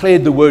who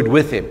declared the word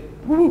with him.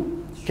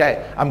 Woo.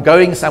 Okay, I'm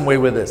going somewhere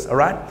with this, all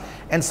right?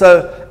 And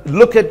so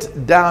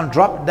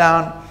drop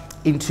down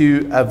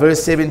into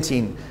verse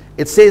 17,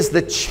 it says,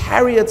 the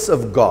chariots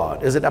of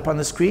God, is it up on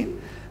the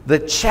screen? The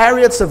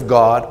chariots of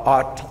God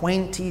are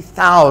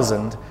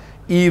 20,000,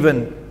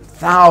 even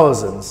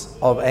thousands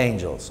of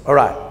angels. All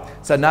right,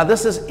 so now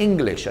this is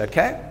English,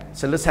 okay?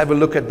 So let's have a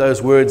look at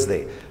those words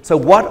there. So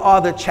what are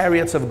the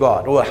chariots of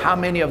God? Or how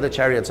many of the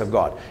chariots of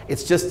God?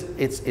 It's just,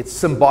 it's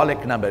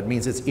symbolic number. It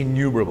means it's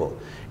innumerable.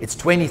 It's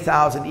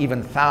 20,000,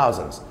 even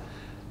thousands.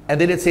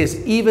 And then it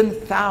says, even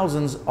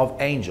thousands of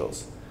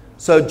angels.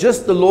 So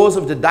just the laws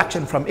of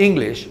deduction from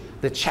English,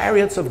 the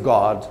chariots of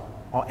God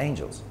are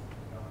angels.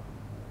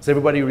 Is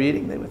everybody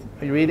reading there with me?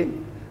 Are you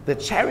reading? The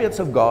chariots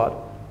of God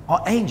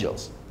are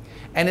angels.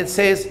 And it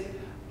says,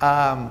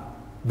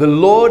 the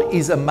Lord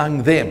is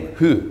among them.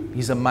 Who?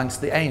 He's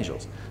amongst the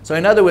angels. So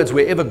in other words,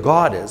 wherever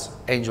God is,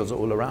 angels are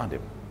all around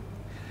him.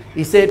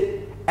 He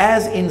said,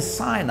 as in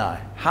Sinai.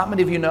 How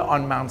many of you know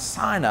on Mount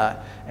Sinai,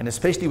 and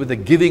especially with the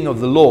giving of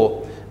the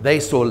law, they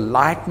saw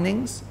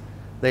lightnings,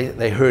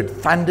 they heard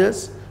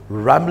thunders,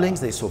 rumblings,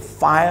 they saw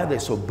fire, they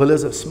saw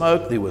billows of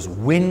smoke, there was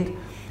wind.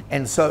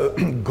 And so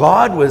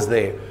God was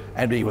there,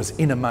 and he was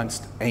in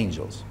amongst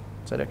angels.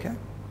 Is that okay?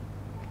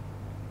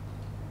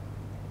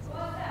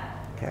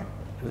 Okay.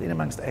 He was in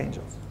amongst the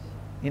angels.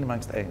 In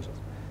amongst the angels.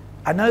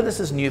 I know this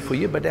is new for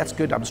you, but that's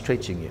good. I'm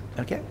stretching you.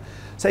 Okay.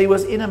 So he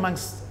was in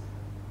amongst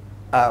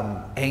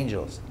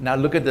angels. Now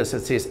look at this.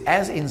 It says,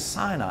 as in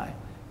Sinai,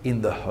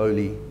 in the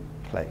holy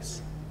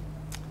place.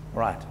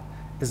 Right.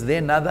 Is there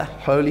another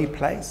holy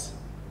place?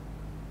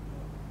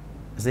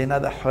 Is there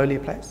another holy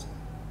place?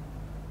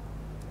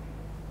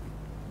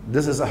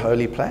 This is a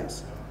holy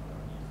place.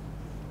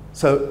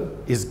 So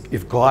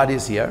if God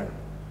is here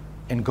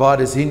and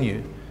God is in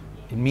you,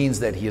 it means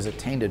that he is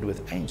attended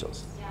with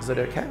angels. Is that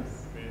okay?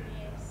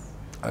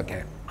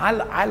 Okay.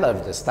 I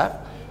love this stuff.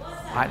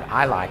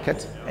 I like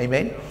it.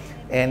 Amen.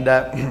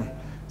 And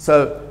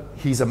so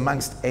he's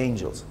amongst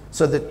angels.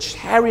 So the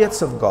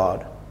chariots of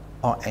God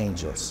are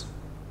angels.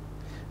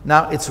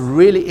 Now it's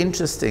really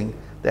interesting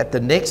that the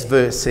next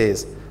verse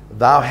says,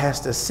 thou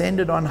hast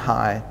ascended on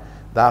high,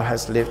 thou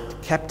hast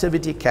left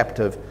captivity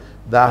captive,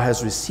 thou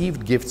hast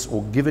received gifts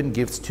or given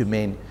gifts to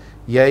men,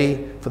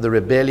 yea, for the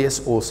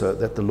rebellious also,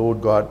 that the Lord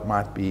God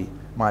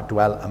might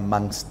dwell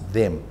amongst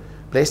them.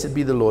 Blessed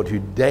be the Lord, who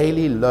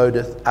daily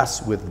loadeth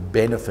us with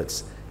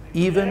benefits,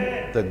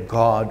 even the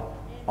God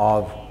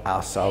of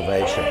our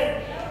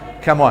salvation.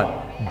 Come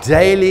on.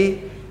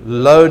 Daily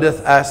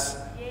loadeth us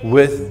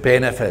with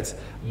benefits.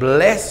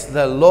 Bless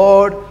the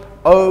Lord,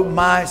 O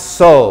my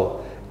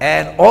soul,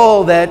 and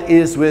all that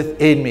is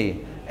within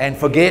me, and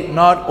forget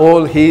not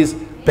all his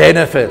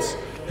benefits,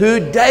 who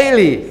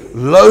daily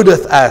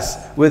loadeth us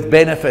with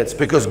benefits,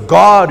 because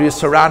God, who is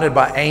surrounded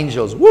by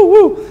angels,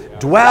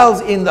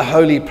 dwells in the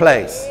holy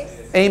place.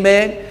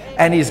 Amen.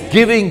 And is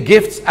giving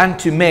gifts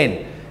unto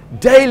men,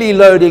 daily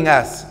loading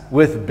us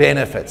with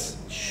benefits.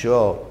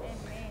 Sure.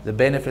 The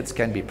benefits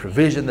can be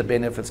provision, the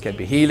benefits can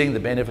be healing,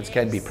 the benefits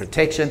can be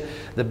protection,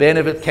 the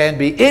benefit can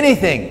be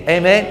anything,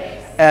 amen,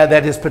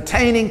 that is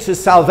pertaining to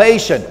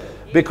salvation,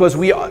 because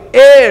we are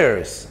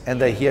heirs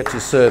and they're here to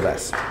serve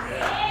us.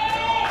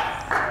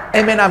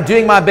 Amen. I'm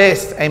doing my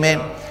best.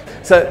 Amen.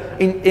 So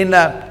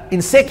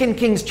in 2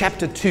 Kings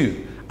chapter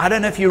 2, I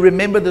don't know if you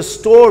remember the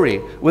story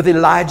with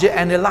Elijah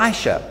and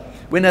Elisha.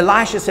 When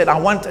Elisha said, I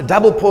want a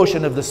double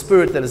portion of the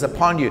Spirit that is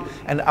upon you.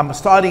 And I'm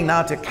starting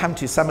now to come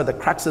to some of the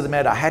crux of the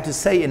matter. I had to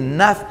say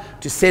enough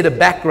to set a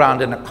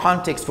background and a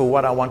context for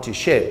what I want to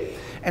share.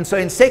 And so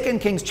in 2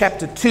 Kings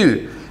chapter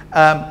 2,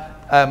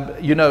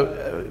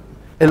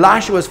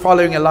 Elisha was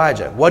following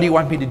Elijah. What do you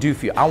want me to do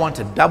for you? I want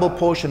a double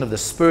portion of the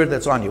Spirit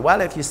that's on you.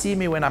 Well, if you see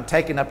me when I'm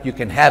taken up, you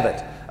can have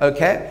it.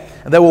 Okay?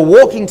 And they were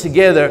walking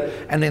together,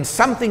 and then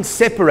something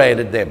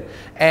separated them.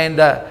 And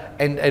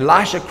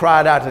Elisha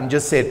cried out and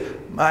just said,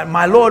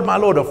 my Lord,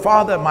 or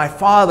Father, my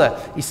Father.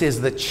 He says,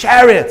 the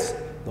chariots,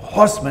 the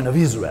horsemen of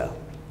Israel.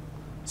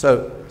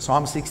 So,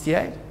 Psalm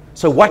 68.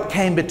 So what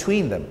came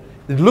between them?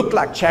 It looked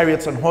like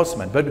chariots and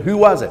horsemen, but who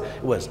was it?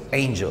 It was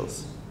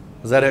angels.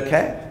 Was that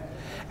okay?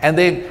 And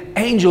then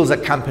angels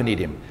accompanied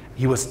him.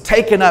 He was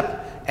taken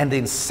up, and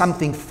then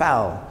something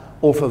fell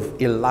off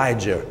of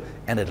Elijah,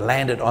 and it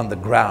landed on the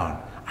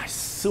ground. I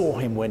saw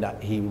him when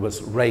he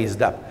was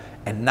raised up,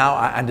 and now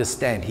I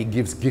understand he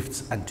gives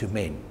gifts unto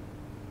men.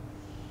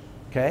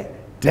 Okay?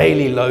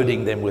 Daily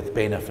loading them with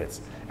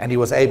benefits. And he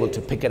was able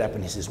to pick it up,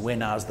 and he says,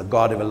 when I was the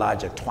God of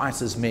Elijah,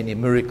 twice as many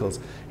miracles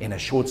in a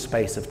short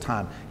space of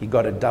time. He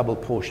got a double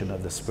portion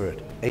of the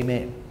Spirit.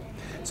 Amen.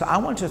 So I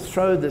want to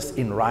throw this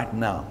in right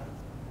now.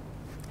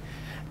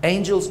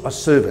 Angels are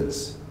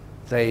servants.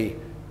 They're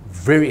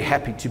very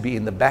happy to be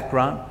in the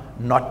background,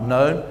 not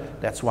known.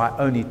 That's why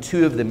only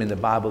 2 of them in the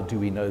Bible do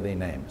we know their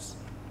names.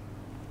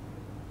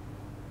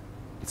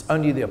 It's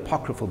only the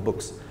apocryphal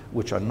books,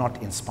 which are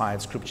not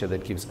inspired scripture,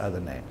 that gives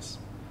other names.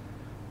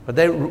 But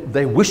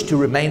they wish to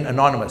remain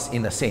anonymous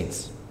in a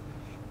sense.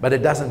 But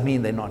it doesn't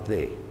mean they're not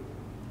there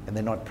and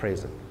they're not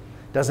present.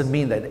 It doesn't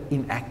mean they're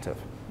inactive.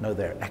 No,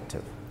 they're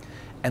active.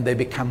 And they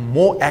become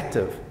more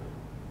active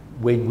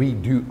when we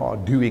are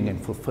doing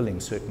and fulfilling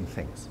certain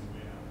things.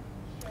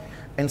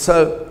 And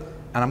so,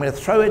 and I'm going to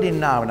throw it in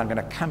now, and I'm going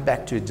to come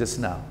back to it just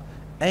now.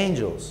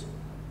 Angels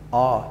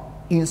are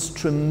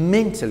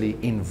instrumentally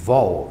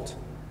involved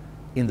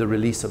in the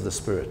release of the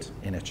Spirit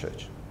in a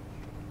church.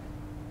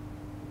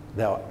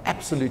 They are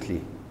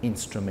absolutely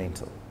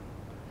instrumental.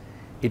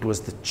 It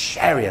was the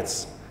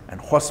chariots and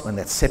horsemen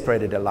that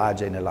separated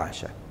Elijah and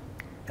Elisha,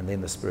 and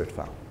then the Spirit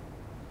fell.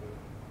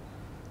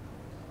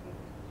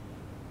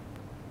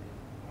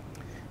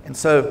 And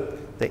so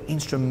they're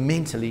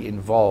instrumentally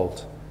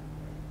involved,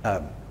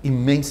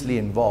 immensely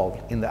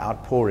involved in the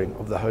outpouring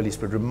of the Holy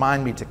Spirit.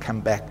 Remind me to come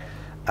back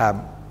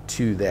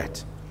to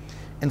that.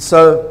 And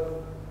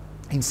so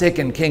in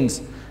 2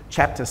 Kings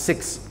chapter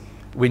 6,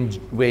 when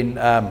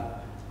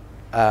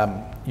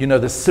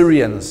the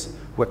Syrians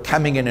were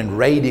coming in and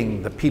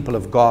raiding the people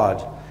of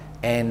God,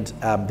 and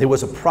there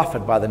was a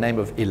prophet by the name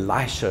of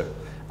Elisha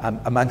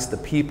amongst the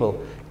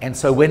people. And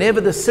so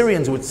whenever the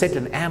Syrians would set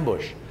an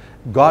ambush,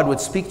 God would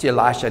speak to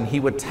Elisha, and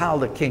he would tell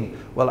the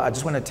king, well, I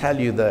just want to tell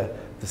you the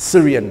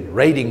Syrian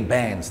raiding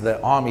bands,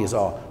 the armies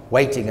are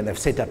waiting, and they've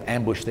set up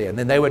ambush there. And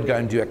then they would go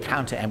and do a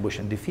counter ambush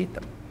and defeat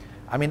them.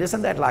 I mean,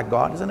 isn't that like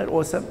God? Isn't it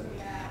awesome?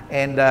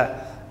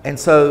 And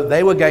so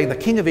they were going, the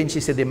king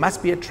eventually said, there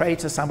must be a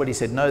traitor. Somebody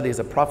said, no, there's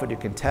a prophet who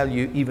can tell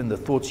you even the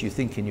thoughts you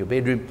think in your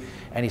bedroom.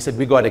 And he said,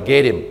 we got to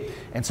get him.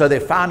 And so they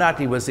found out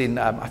he was in,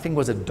 I think it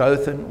was at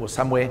Dothan or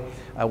somewhere,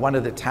 one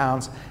of the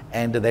towns.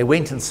 And they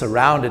went and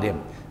surrounded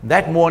him.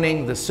 That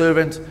morning, the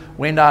servant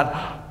went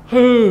out,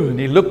 and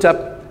he looked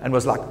up and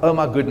was like, oh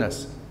my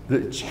goodness,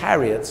 the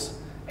chariots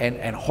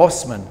and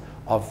horsemen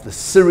of the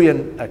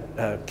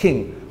Syrian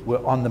king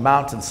were on the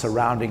mountain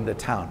surrounding the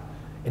town.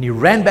 And he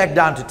ran back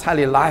down to tell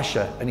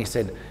Elisha, and he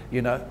said,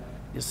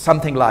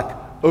 something like,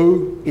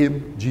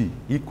 OMG,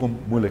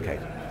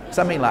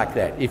 something like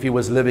that, if he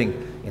was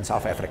living in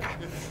South Africa,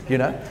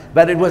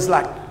 But it was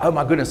like, oh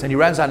my goodness. And he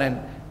runs on,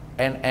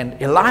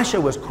 and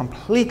Elisha was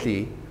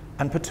completely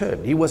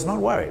unperturbed. He was not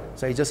worried.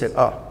 So he just said,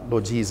 oh,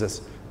 Lord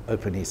Jesus,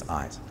 open his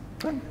eyes.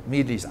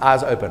 Immediately his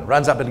eyes open,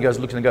 runs up and he goes,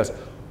 looks and goes,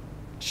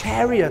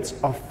 chariots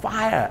of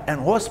fire and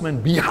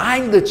horsemen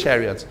behind the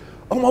chariots.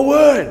 Oh my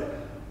word,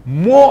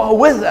 more are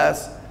with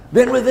us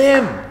than with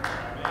them.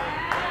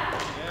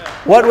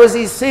 What was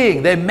he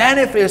seeing? They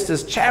manifest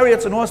as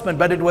chariots and horsemen,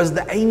 but it was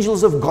the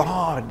angels of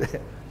God.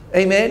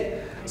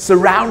 Amen?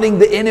 Surrounding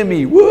the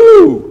enemy.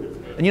 Woo!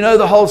 And you know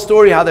the whole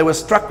story, how they were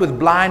struck with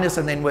blindness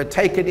and then were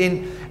taken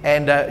in.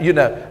 And,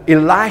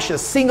 Elisha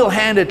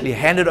single-handedly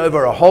handed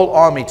over a whole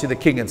army to the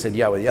king and said,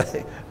 yeah,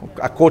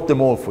 I caught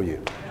them all for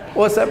you.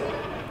 Awesome.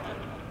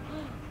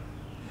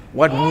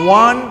 What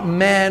one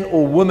man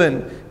or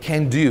woman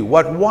can do,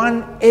 what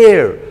one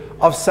heir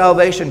of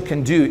salvation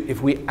can do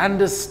if we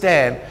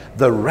understand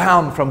the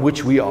realm from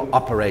which we are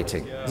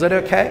operating. Is that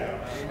okay?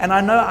 And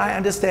I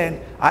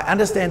understand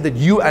that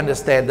you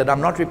understand that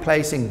I'm not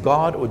replacing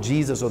God or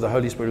Jesus or the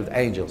Holy Spirit with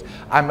angels.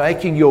 I'm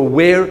making you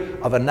aware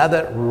of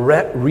another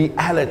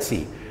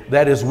reality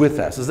that is with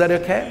us. Is that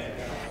okay?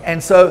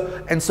 And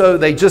so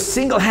they just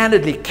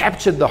single-handedly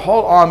captured the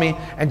whole army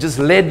and just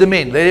led them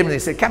in. They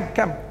said, come,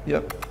 come.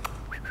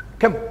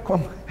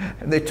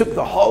 And they took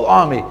the whole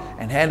army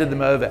and handed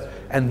them over.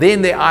 And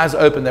then their eyes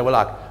opened. They were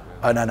like,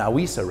 oh, no,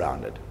 we're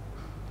surrounded.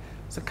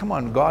 So come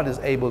on, God is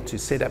able to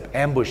set up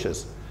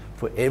ambushes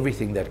for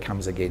everything that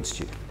comes against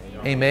you.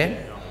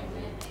 Amen?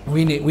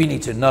 We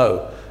need to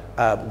know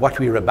what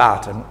we're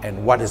about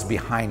and what is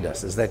behind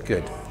us. Is that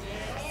good?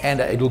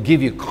 And it will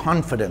give you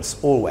confidence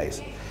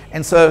always.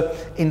 And so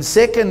in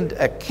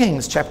 2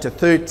 Kings chapter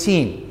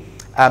 13,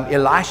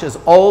 Elisha's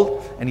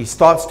old and he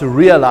starts to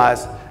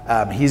realize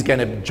he's going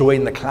to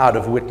join the cloud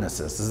of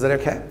witnesses. Is that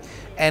okay?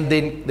 And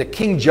then the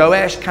king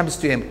Joash comes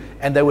to him,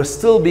 and they were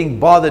still being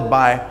bothered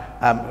by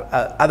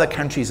other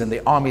countries and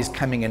the armies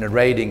coming in and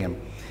raiding him.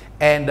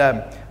 And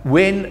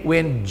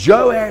when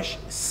Joash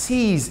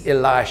sees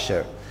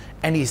Elisha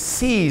and he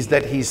sees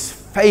that he's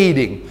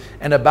fading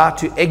and about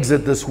to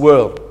exit this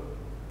world,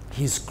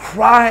 his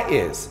cry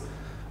is,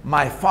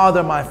 my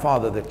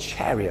father, the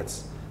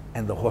chariots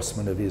and the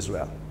horsemen of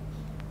Israel.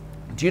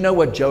 Do you know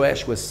what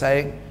Joash was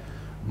saying?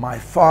 My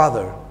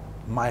father,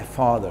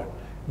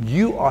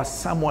 you are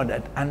someone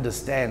that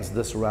understands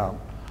this realm.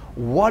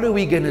 What are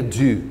we going to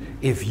do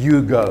if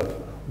you go?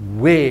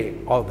 Where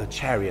are the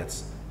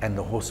chariots and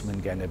the horsemen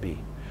going to be?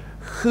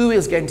 Who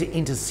is going to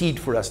intercede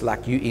for us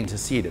like you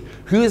interceded?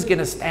 Who is going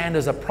to stand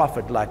as a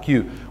prophet like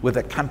you with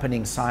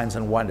accompanying signs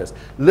and wonders?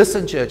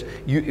 Listen, church,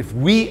 if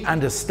we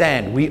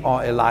understand we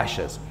are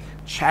Elishas,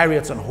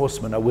 chariots and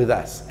horsemen are with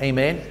us.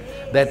 Amen?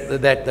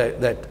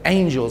 That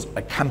angels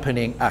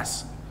accompanying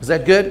us. Is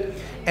that good?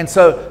 And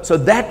so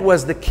that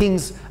was the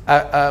king's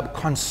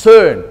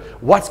concern.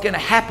 What's going to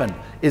happen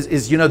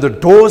is the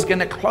door's going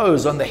to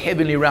close on the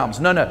heavenly realms.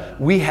 No,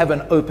 we have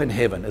an open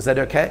heaven. Is that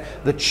okay?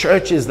 The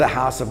church is the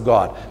house of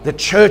God. The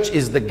church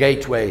is the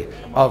gateway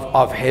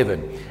of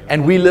heaven.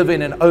 And we live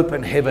in an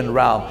open heaven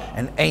realm,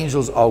 and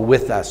angels are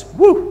with us.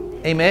 Woo!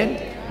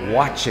 Amen?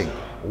 Watching,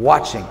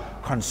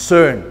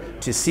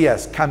 concerned to see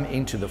us come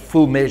into the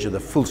full measure, the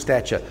full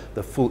stature,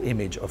 the full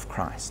image of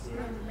Christ.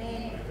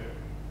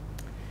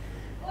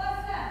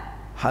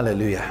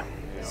 Hallelujah.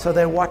 So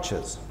they're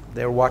watchers.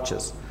 They're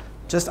watchers.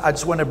 I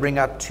just want to bring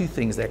out two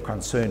things they're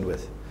concerned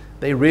with.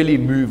 They really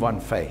move on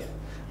faith.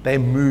 They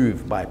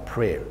move by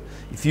prayer.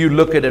 If you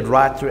look at it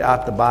right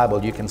throughout the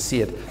Bible, you can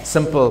see it.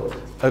 Simple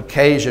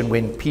occasion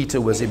when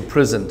Peter was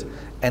imprisoned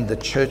and the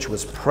church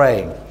was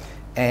praying,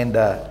 and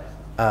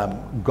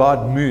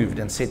God moved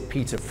and set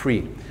Peter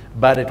free.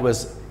 But it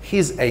was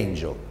his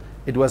angel.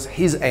 It was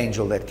his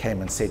angel that came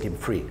and set him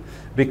free.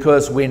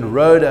 Because when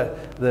Rhoda,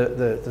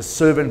 the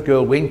servant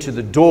girl, went to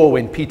the door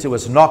when Peter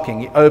was knocking,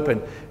 he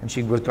opened, and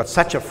she got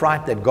such a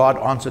fright that God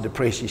answered the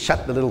prayer. She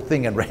shut the little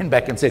thing and ran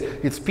back and said,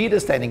 "It's Peter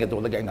standing at the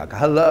door." They're going like,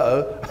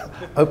 "Hello,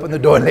 open the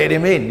door and let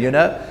him in," you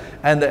know.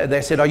 And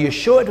they said, "Are you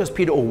sure it was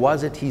Peter, or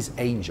was it his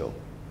angel?"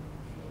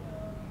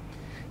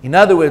 In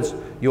other words,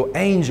 your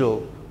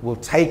angel will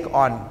take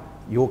on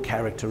your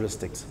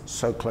characteristics.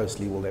 So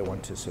closely will they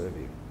want to serve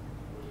you.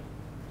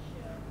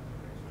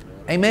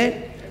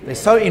 Amen? They're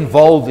so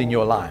involved in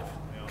your life.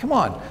 Come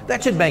on,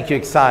 that should make you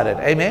excited.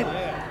 Amen?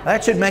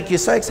 That should make you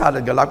so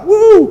excited. Go like,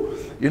 woo!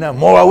 You know,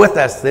 more are with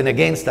us than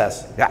against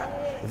us. Yeah.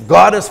 If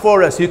God is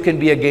for us, who can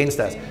be against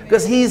us?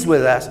 Because He's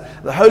with us.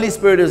 The Holy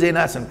Spirit is in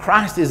us and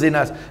Christ is in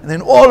us. And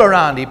then all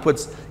around He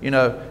puts, you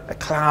know, a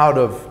cloud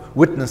of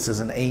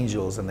witnesses and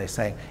angels. And they're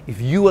saying, if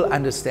you will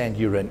understand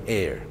you're an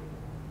heir,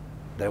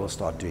 they will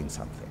start doing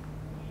something.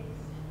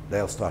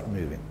 They'll start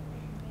moving.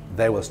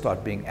 They will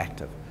start being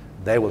active.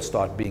 They will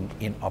start being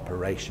in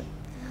operation.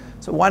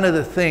 So one of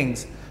the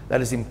things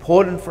that is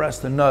important for us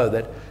to know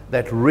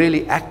that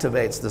really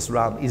activates this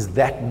realm is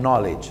that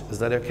knowledge. Is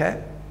that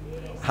okay?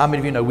 How many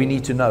of you know we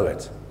need to know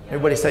it?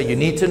 Everybody say you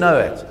need to know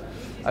it.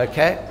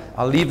 Okay?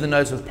 I'll leave the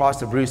notes with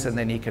Pastor Bruce and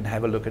then he can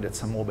have a look at it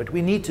some more. But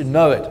we need to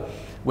know it.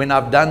 When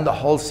I've done the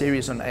whole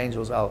series on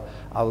angels,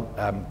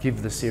 I'll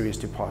give the series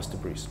to Pastor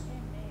Bruce.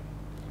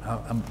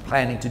 I'm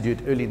planning to do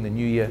it early in the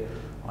new year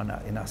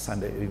in our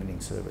Sunday evening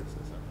services.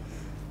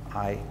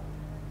 I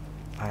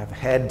have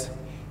had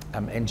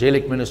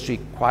angelic ministry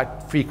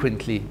quite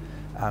frequently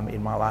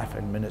in my life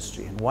and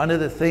ministry. And one of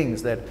the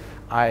things that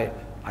I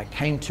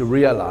came to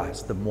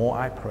realize, the more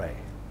I pray,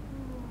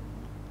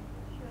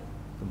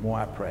 the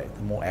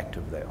more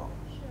active they are.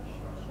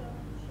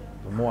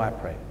 The more I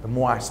pray, the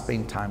more I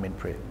spend time in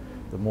prayer,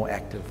 the more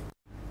active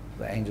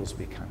the angels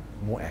become,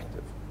 more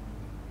active.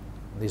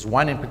 There's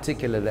one in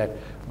particular that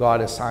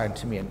God assigned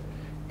to me,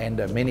 and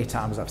many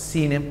times I've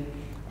seen him.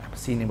 I've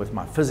seen him with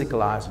my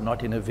physical eyes,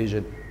 not in a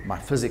vision, my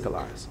physical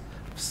eyes.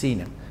 I've seen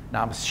him.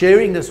 Now I'm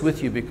sharing this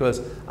with you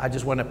because I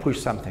just want to push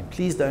something.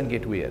 Please don't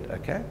get weird,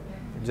 okay?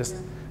 Just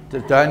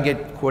don't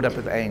get caught up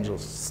with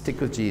angels. Stick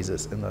with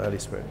Jesus and the Holy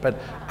Spirit. But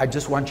I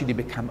just want you to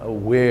become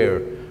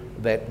aware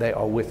that they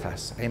are with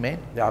us. Amen?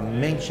 They are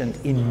mentioned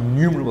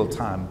innumerable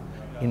times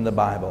in the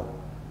Bible.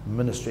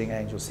 Ministering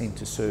angels seem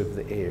to serve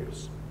the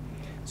heirs.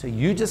 So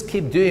you just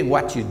keep doing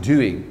what you're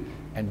doing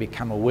and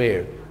become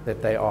aware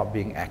that they are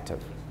being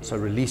active. So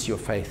release your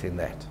faith in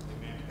that.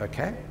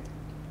 Okay?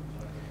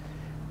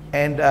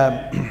 And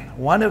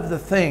one of the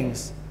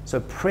things, so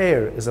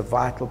prayer is a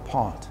vital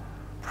part.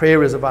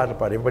 Prayer is a vital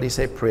part. Everybody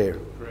say prayer.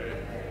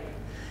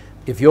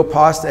 If your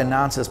pastor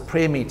announces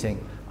prayer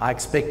meeting, I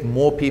expect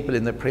more people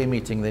in the prayer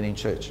meeting than in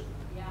church.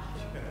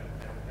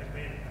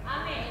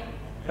 Amen.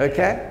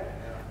 Okay?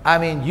 I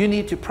mean, you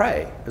need to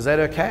pray. Is that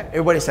okay?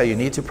 Everybody say you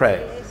need to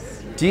pray.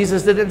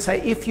 Jesus didn't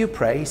say if you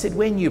pray, He said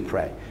when you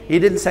pray. He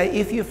didn't say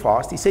if you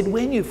fast, He said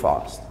when you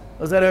fast.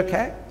 Is that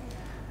okay?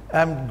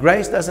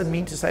 Grace doesn't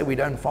mean to say we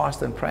don't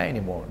fast and pray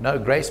anymore. No,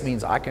 grace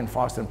means I can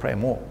fast and pray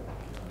more.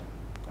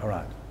 All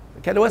right.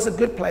 Okay, that was a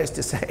good place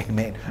to say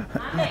amen.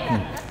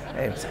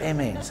 Amen. Say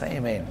amen. Say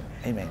amen.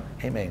 Amen.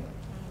 Amen.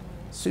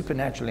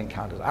 Supernatural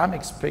encounters. I'm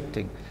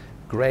expecting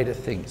greater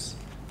things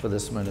for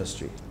this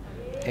ministry.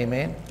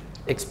 Amen.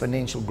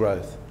 Exponential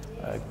growth.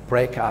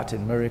 Breakout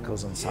in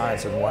miracles and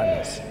signs and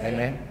wonders.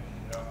 Amen.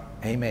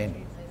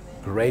 Amen.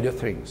 Greater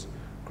things.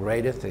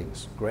 Greater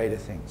things. Greater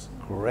things.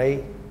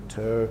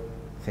 Greater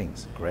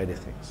things. Greater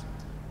things.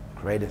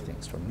 Greater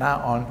things. From now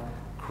on,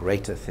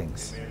 greater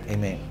things.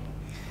 Amen.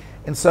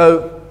 And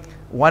so,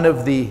 one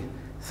of the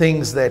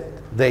things that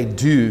they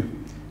do,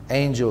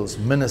 angels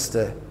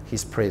minister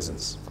His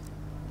presence.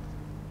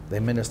 They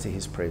minister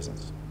His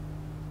presence.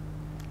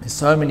 There's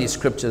so many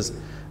scriptures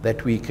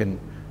that we can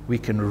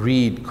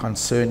read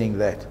concerning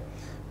that.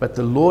 But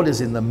the Lord is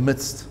in the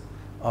midst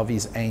of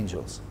His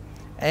angels.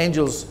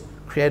 Angels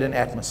create an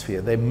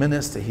atmosphere. They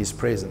minister His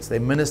presence. They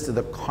minister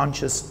the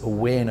conscious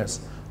awareness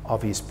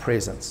of His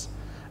presence.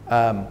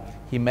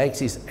 He makes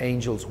His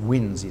angels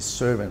winds, His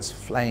servants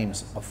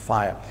flames of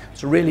fire.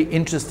 It's really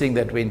interesting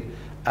that when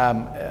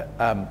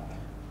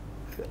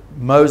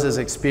Moses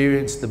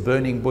experienced the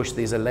burning bush,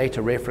 there's a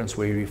later reference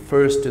where he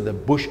refers to the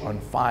bush on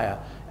fire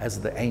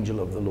as the angel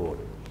of the Lord,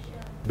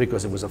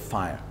 because it was a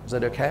fire. Is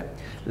that okay?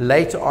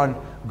 Later on,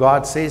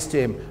 God says to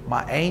him,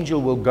 my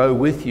angel will go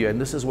with you. And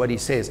this is what He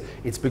says.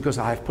 It's because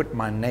I have put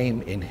my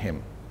name in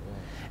him.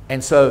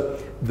 And so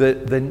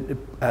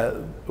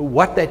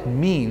what that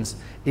means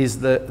is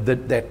that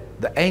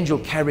the angel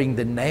carrying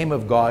the name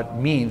of God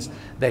means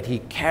that he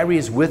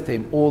carries with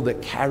him all the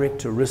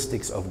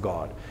characteristics of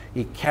God.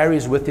 He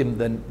carries with him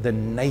the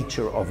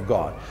nature of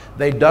God.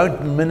 They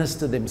don't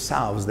minister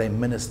themselves, they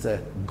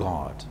minister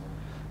God.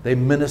 They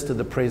minister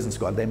the presence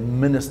of God. They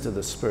minister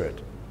the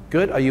Spirit.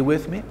 Good? Are you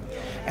with me?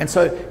 And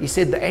so he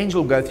said, the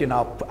angel will go through, and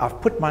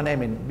I've put my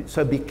name in.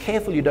 So be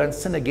careful you don't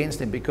sin against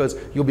him, because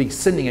you'll be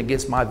sinning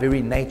against my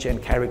very nature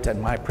and character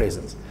and my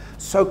presence.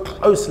 So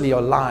closely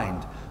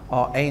aligned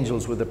are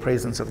angels with the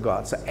presence of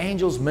God. So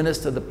angels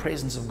minister the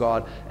presence of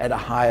God at a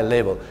higher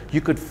level.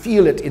 You could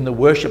feel it in the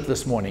worship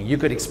this morning. You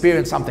could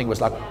experience something was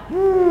like,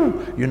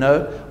 you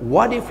know.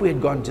 What if we had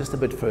gone just a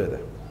bit further?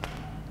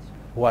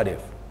 What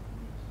if?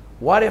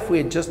 What if we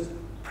had just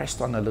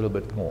pressed on a little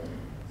bit more?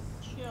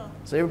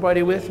 Is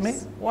everybody with me?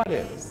 What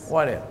if?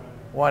 What if?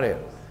 What if?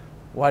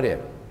 What if?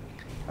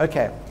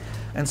 Okay.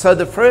 And so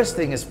the first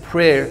thing is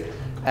prayer.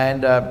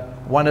 And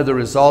one of the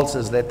results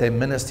is that they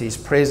minister his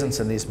presence,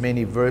 and there's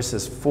many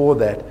verses for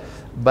that.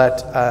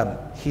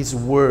 But his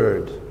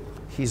word,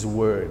 his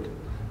word.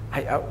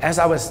 As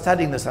I was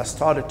studying this, I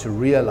started to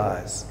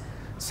realize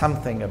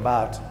something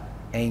about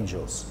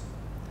angels.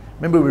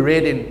 Remember we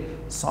read in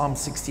Psalm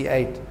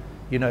 68,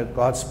 you know,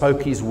 God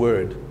spoke his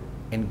word,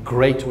 and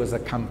great was the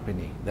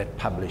company that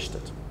published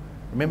it.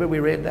 Remember we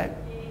read that?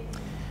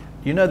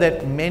 You know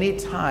that many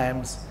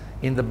times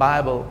in the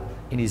Bible,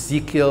 in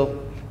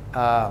Ezekiel,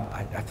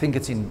 I think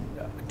it's in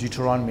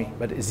Deuteronomy,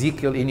 but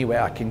Ezekiel anyway,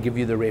 I can give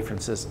you the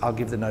references. I'll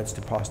give the notes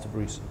to Pastor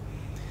Bruce.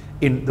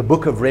 In the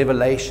book of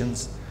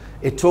Revelations,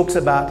 it talks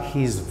about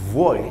his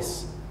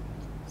voice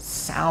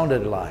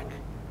sounded like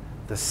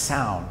the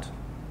sound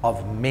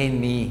of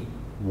many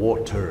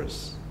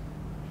waters.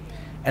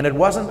 And it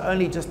wasn't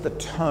only just the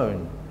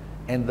tone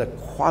and the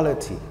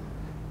quality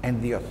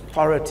and the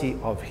authority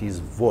of his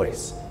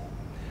voice,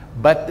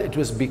 but it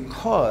was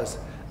because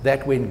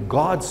that when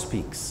God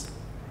speaks,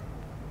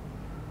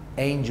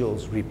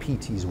 angels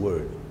repeat his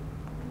word.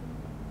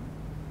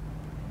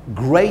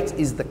 Great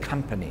is the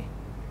company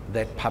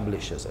that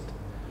publishes it,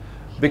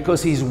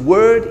 because his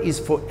word is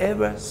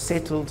forever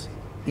settled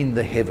in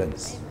the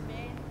heavens.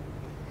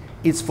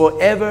 It's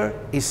forever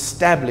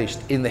established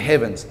in the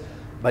heavens,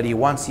 but he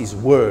wants his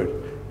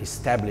word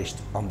established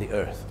on the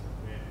earth.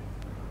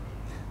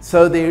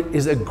 So there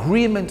is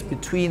agreement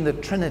between the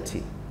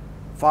Trinity,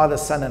 Father,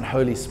 Son, and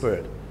Holy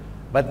Spirit.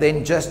 But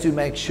then just to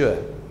make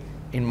sure,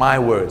 in my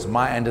words,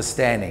 my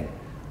understanding,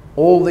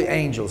 all the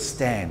angels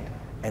stand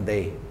and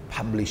they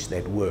publish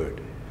that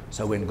word.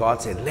 So when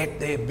God said,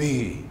 let there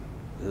be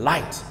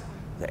light,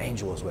 the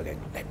angels were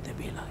going, let there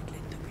be light,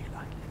 let there be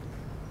light.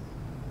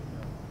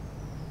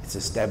 It's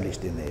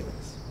established in the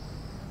heavens.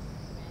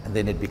 And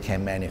then it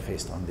became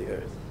manifest on the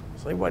earth.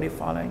 So everybody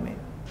following me?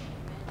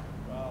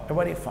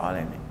 Everybody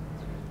following me?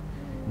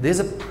 There's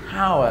a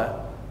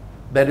power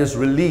that is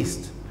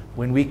released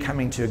when we come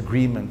into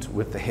agreement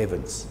with the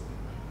heavens.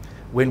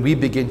 When we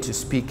begin to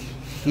speak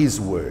his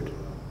word.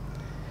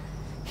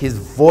 His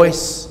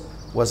voice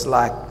was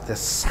like the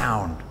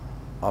sound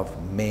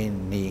of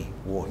many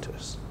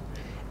waters.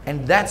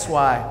 And that's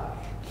why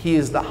he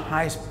is the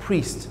highest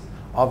priest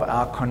of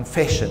our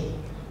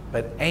confession.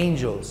 But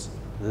angels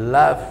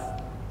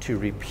love to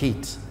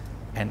repeat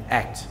and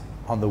act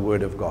on the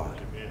word of God.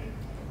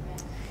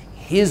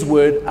 His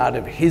word out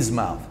of his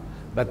mouth,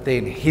 but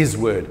then his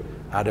word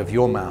out of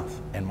your mouth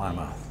and my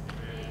mouth.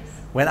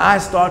 When I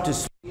start to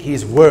speak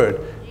his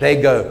word,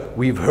 they go,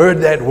 we've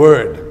heard that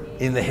word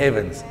in the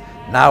heavens.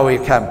 Now we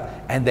come,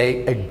 and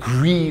they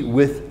agree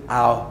with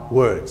our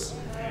words.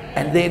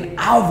 And then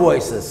our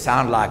voices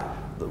sound like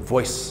the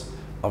voice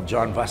of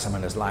John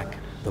Wasserman is like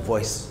the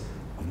voice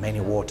of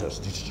many waters.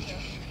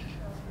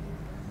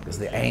 Because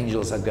the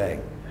angels are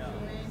going,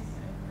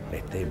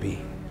 let there be.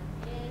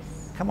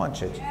 Come on,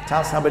 church.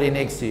 Tell somebody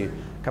next to you,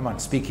 come on,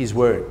 speak his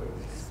word.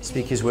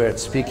 Speak his word.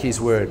 Speak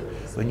his word.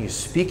 When you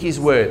speak his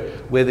word,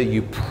 whether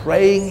you're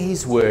praying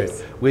his word,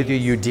 whether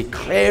you're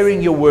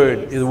declaring your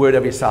word, the word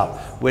of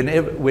yourself, when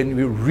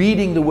you're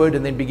reading the word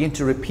and then begin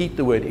to repeat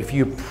the word, if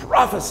you're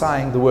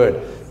prophesying the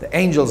word, the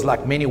angels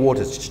like many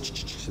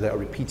waters, they are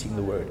repeating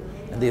the word.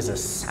 And there's a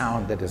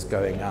sound that is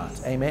going out.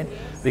 Amen?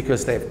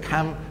 Because they've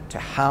come to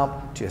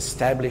help to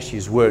establish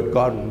his word.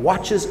 God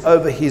watches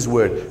over his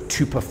word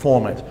to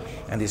perform it.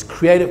 And there's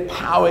creative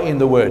power in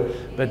the word.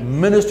 But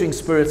ministering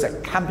spirits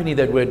accompany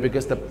that word,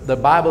 because the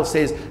Bible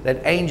says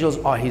that angels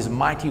are his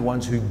mighty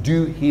ones who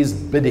do his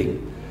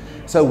bidding.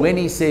 So when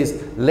he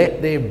says,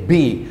 let there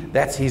be,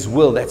 that's his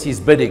will, that's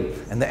his bidding.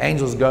 And the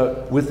angels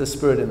go with the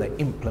Spirit and they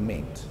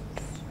implement.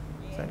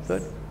 Is that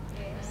good?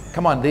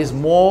 Come on, there's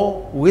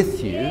more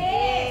with you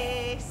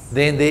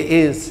than there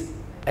is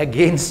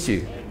against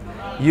you.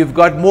 You've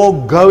got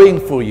more going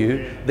for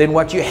you than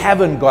what you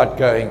haven't got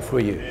going for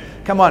you.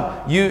 Come on,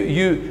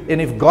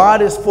 and if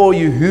God is for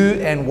you, who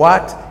and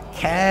what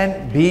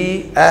can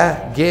be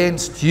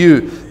against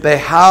you? They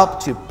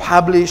help to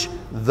publish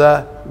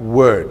the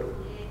word.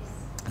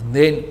 And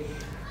then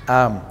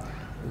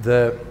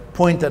the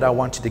point that I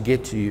wanted to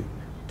get to you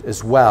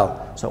as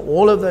well. So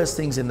all of those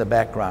things in the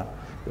background.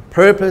 The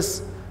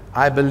purpose,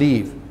 I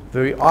believe,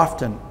 very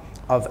often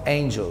of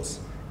angels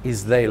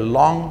is they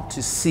long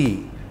to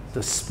see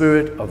the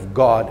Spirit of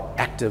God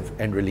active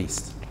and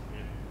released.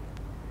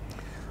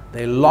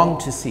 They long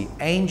to see.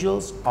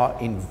 Angels are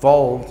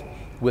involved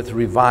with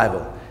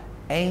revival.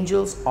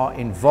 Angels are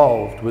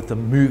involved with the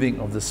moving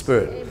of the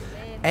Spirit.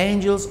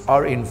 Angels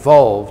are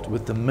involved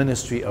with the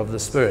ministry of the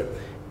Spirit.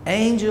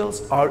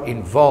 Angels are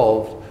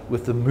involved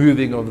with the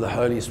moving of the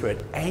Holy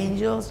Spirit.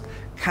 Angels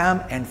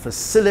come and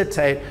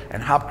facilitate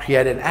and help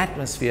create an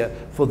atmosphere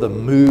for the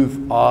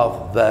move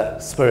of the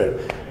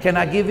Spirit. Can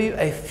I give you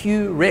a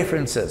few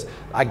references?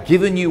 I've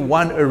given you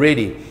one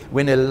already.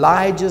 When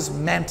Elijah's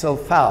mantle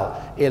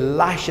fell,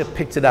 Elisha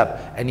picked it up,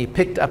 and he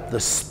picked up the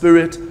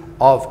spirit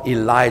of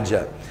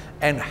Elijah.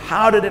 And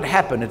how did it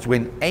happen? It's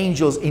when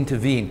angels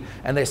intervened,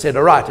 and they said,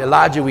 all right,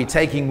 Elijah, we're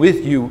taking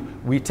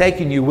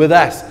you with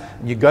us.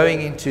 And you're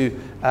going into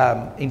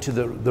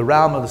the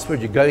realm of the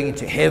Spirit. You're going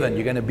into heaven.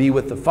 You're going to be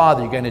with the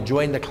Father. You're going to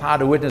join the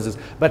cloud of witnesses.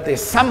 But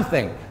there's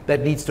something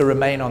that needs to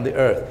remain on the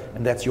earth,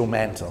 and that's your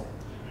mantle.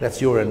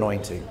 That's your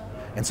anointing.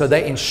 And so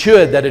they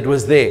ensured that it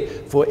was there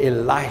for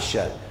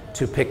Elisha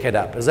to pick it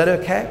up. Is that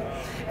okay?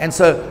 And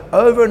so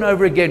over and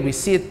over again, we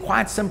see it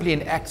quite simply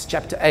in Acts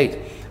chapter 8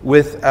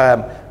 with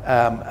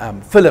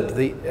Philip,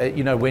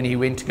 when he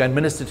went to go and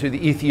minister to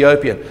the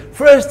Ethiopian.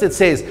 First it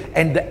says,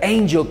 and the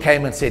angel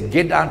came and said,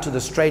 get down to the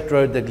straight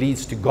road that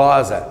leads to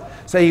Gaza.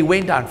 So he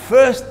went down.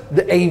 First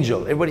the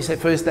angel. Everybody say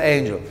first the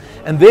angel.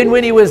 And then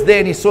when he was there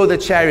and he saw the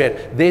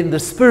chariot, then the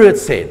Spirit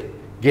said,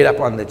 get up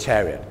on the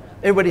chariot.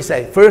 Everybody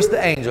say first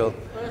the angel,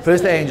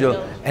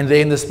 and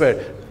then the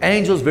Spirit.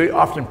 Angels very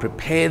often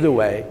prepare the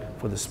way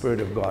for the Spirit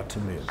of God to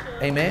move.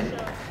 Amen?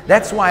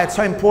 That's why it's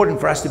so important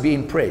for us to be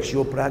in prayer.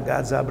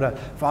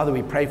 Father,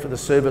 we pray for the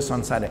service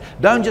on Sunday.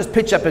 Don't just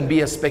pitch up and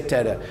be a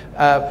spectator.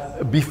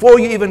 Before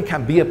you even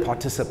come, be a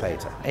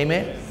participator.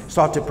 Amen?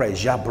 Start to pray.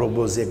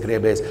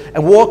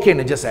 And walk in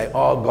and just say,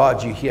 oh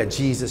God, you hear.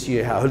 Jesus,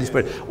 you hear. Holy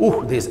Spirit.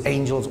 Oh, there's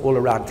angels all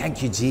around.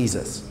 Thank you,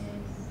 Jesus.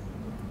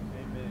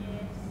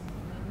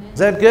 Is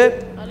that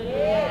good?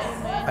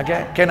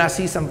 Okay, can I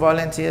see some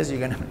volunteers?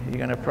 You're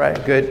gonna pray?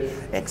 Good,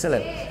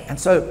 excellent. And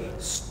so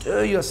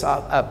stir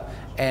yourself up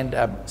and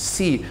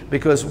see,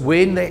 because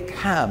when they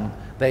come,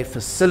 they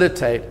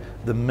facilitate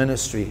the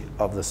ministry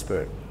of the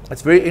Spirit.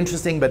 It's very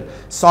interesting, but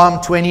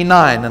Psalm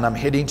 29, and I'm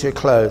heading to a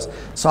close.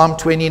 Psalm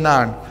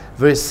 29,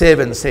 verse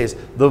 7 says,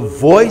 the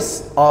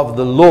voice of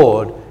the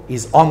Lord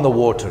is on the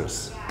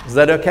waters. Is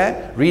that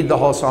okay? Read the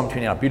whole Psalm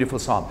 29, beautiful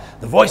psalm.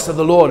 The voice of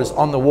the Lord is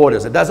on the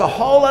waters. It does a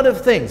whole lot of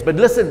things, but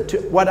listen to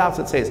what else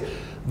it says.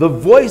 The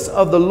voice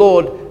of the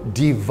Lord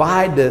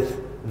divideth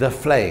the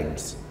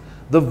flames.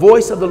 The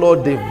voice of the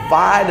Lord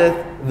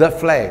divideth the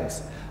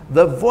flames.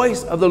 The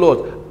voice of the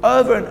Lord.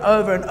 Over and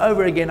over and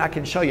over again, I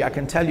can show you. I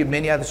can tell you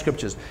many other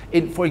scriptures.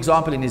 For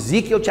example, in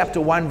Ezekiel chapter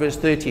 1, verse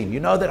 13. You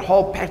know that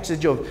whole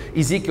passage of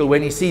Ezekiel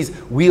when he sees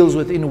wheels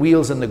within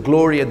wheels and the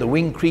glory and the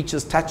winged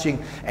creatures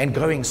touching and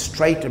going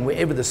straight, and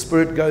wherever the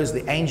Spirit goes,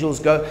 the angels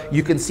go.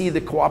 You can see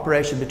the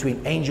cooperation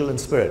between angel and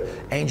Spirit,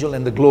 angel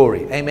and the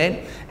glory.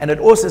 Amen? And it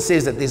also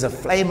says that there's a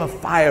flame of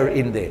fire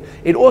in there.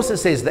 It also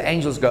says the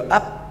angels go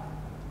up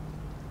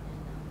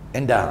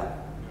and down.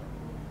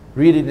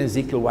 Read it in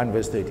Ezekiel 1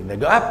 verse 13. They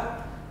go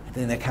up and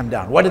then they come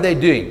down. What are they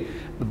doing?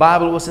 The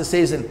Bible also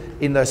says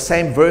in those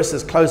same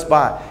verses close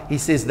by, he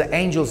says the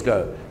angels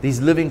go,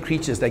 these living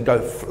creatures, they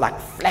go like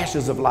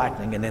flashes of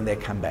lightning and then they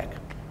come back.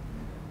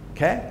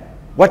 Okay?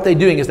 What they're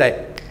doing is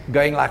they're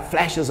going like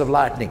flashes of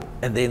lightning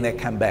and then they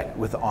come back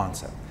with the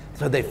answer.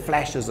 So they're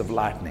flashes of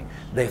lightning.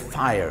 They're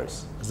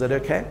fires. Is that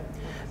okay?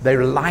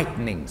 They're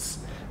lightnings.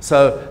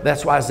 So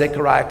that's why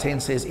Zechariah 10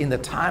 says, in the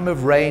time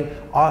of rain,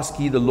 ask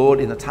ye the Lord,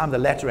 in the time of the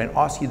latter rain,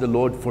 ask ye the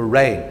Lord for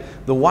rain.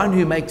 The one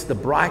who makes the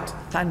bright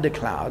thunder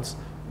clouds,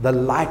 the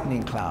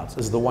lightning clouds,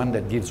 is the one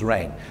that gives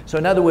rain. So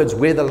in other words,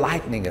 where the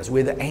lightning is,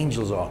 where the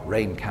angels are,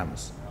 rain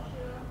comes.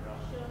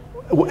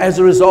 As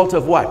a result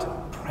of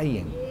what?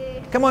 Praying.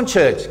 Come on,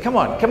 church. Come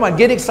on.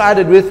 Get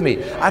excited with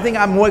me. I think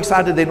I'm more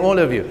excited than all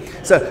of you.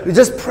 So you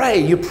just pray.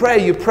 You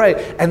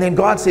pray. And then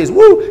God says,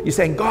 woo, you're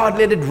saying, God,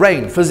 let it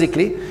rain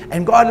physically.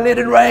 And God, let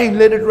it rain.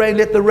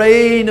 Let the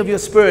rain of your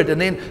Spirit. And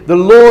then the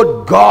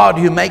Lord God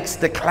who makes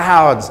the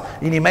clouds.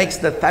 And he makes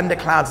the thunder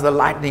clouds, the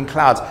lightning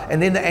clouds.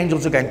 And then the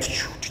angels are going,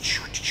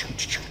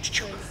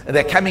 and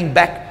they're coming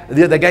back.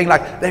 They're going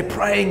like, they're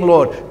praying,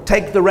 Lord,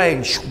 take the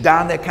rain.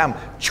 Down they come.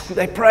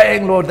 They're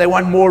praying, Lord, they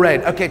want more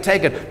rain. Okay,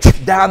 take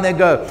it. Down they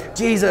go.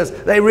 Jesus,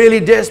 they're really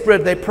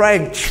desperate. They're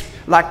praying.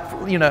 Like,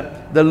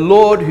 the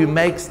Lord who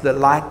makes the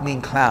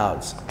lightning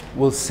clouds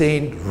will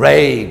send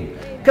rain.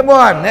 Come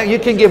on. Now you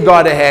can give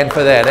God a hand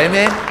for that.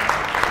 Amen.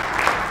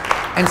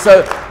 And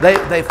so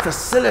they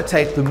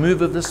facilitate the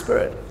move of the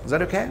Spirit. Is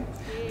that okay?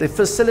 They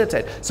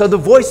facilitate. So the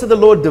voice of the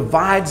Lord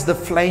divides the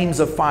flames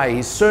of fire.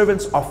 His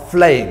servants are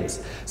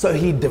flames. So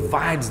he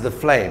divides the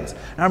flames.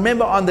 Now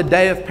remember on the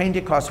day of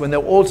Pentecost when they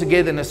were all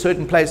together in a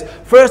certain place,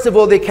 first of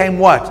all there came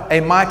what? A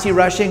mighty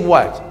rushing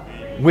what?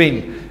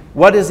 Wind.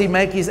 What does he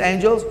make his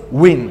angels?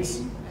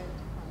 Winds.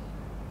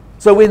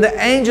 So when the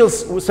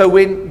angels, so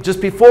when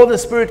just before the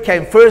Spirit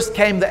came, first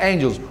came the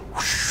angels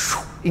whoosh,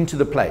 into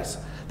the place.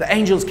 The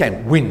angels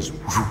came, winds.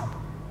 Whoosh.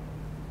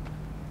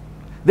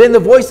 Then the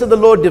voice of the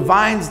Lord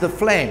divines the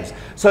flames.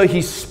 So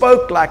he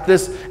spoke like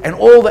this, and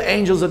all the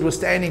angels that were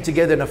standing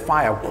together in a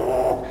fire,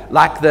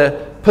 like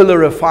the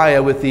pillar of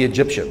fire with the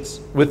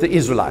Egyptians, with the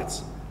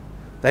Israelites.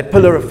 That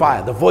pillar of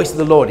fire, the voice of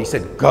the Lord, he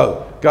said,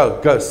 go,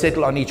 go, go,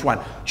 settle on each one.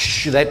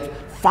 Shh, that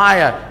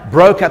fire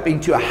broke up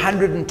into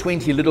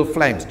 120 little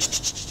flames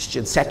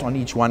and sat on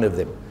each one of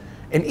them.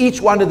 And each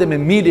one of them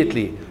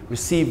immediately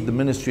received the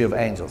ministry of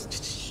angels.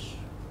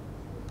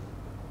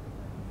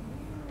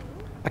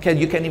 Okay,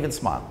 you can't even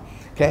smile.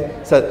 Okay,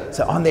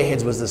 so on their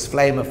heads was this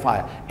flame of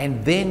fire.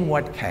 And then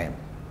what came?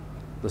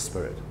 The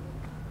Spirit.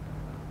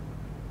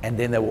 And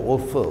then they were all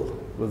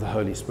filled with the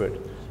Holy Spirit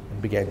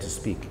and began to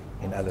speak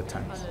in other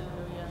tongues.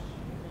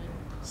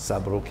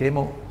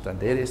 Sabrokemo,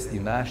 Tanderes,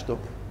 Dinasto,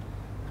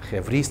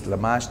 Chevrist,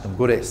 Lamash,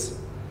 Tungures,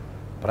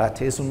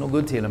 Prates,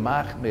 Unugut,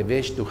 Lemach,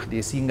 Mevesh,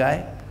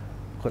 Duchdesingai,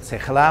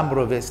 Kotsechlam,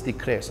 Rovesti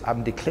Kres.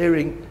 I'm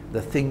declaring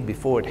the thing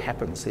before it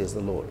happens, says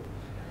the Lord.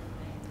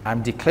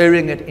 I'm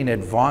declaring it in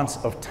advance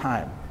of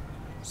time,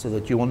 so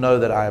that you will know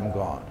that I am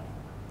God.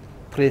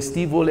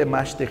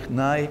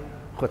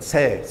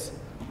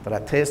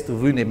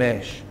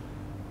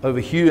 Over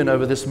you and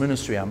over this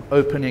ministry, I'm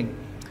opening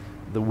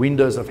the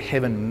windows of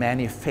heaven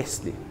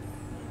manifestly,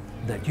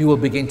 that you will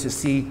begin to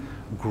see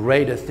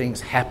greater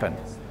things happen.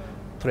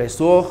 If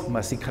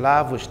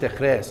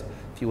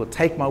you will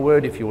take my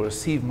word, if you will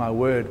receive my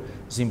word,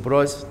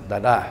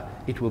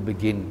 it will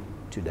begin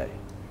today.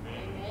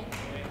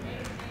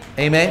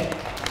 Amen.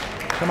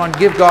 Come on,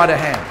 give God a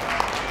hand.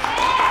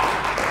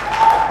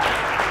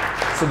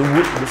 So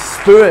the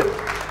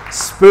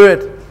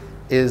Spirit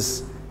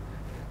is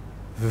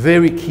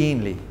very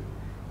keen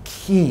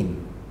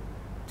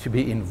to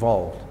be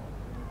involved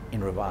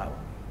in revival.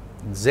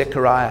 In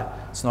Zechariah,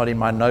 it's not in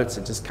my notes,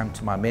 it just come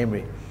to my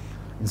memory.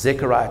 In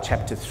Zechariah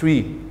chapter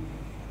 3,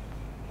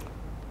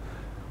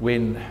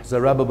 when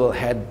Zerubbabel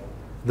had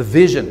the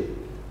vision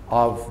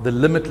of the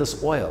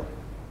limitless oil,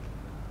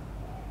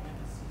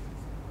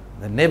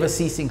 the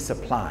never-ceasing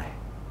supply,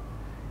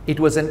 it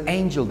was an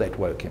angel that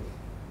woke him.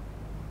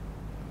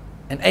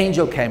 An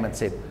angel came and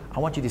said, I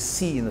want you to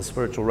see in the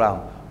spiritual realm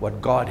what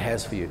God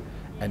has for you.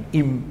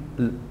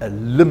 A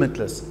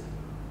limitless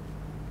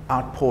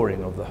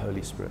outpouring of the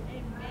Holy Spirit.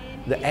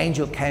 Amen. The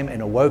angel came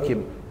and awoke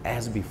him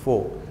as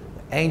before.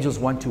 The angels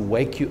want to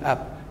wake you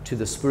up to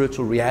the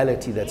spiritual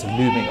reality that's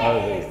looming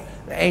over you.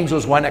 The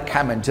angels want to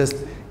come and just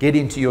get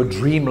into your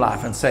dream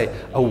life and say,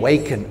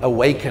 awaken,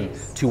 awaken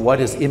to what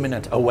is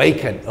imminent.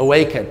 Awaken,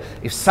 awaken.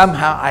 If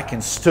somehow I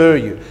can stir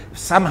you, if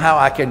somehow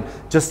I can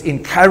just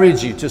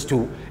encourage you just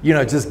to,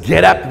 just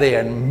get up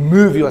there and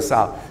move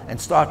yourself and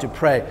start to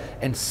pray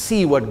and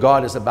see what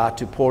God is about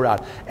to pour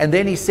out. And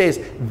then he says,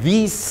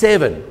 these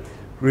seven,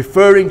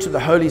 referring to the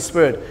Holy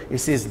Spirit, he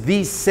says,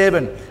 these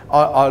seven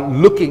are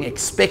looking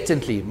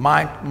expectantly,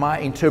 my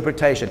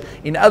interpretation.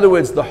 In other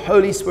words, the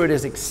Holy Spirit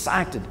is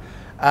excited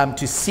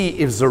to see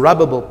if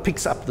Zerubbabel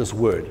picks up this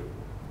word.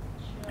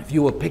 If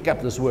you will pick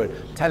up this word,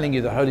 I'm telling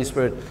you, the Holy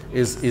Spirit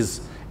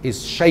is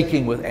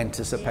shaking with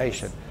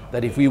anticipation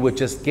that if we would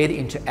just get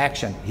into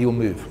action, he will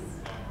move.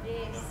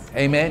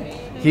 Amen.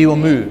 He will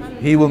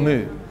move. He will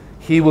move.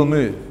 He will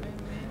move.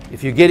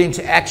 If you get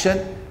into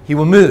action, he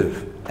will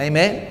move.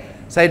 Amen.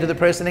 Say to the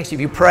person next to you,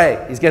 if you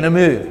pray, he's going to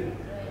move.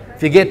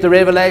 If you get the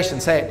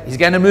revelation, say it, he's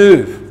going to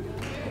move.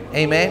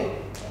 Amen.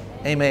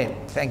 Amen.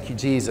 Thank you,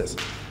 Jesus.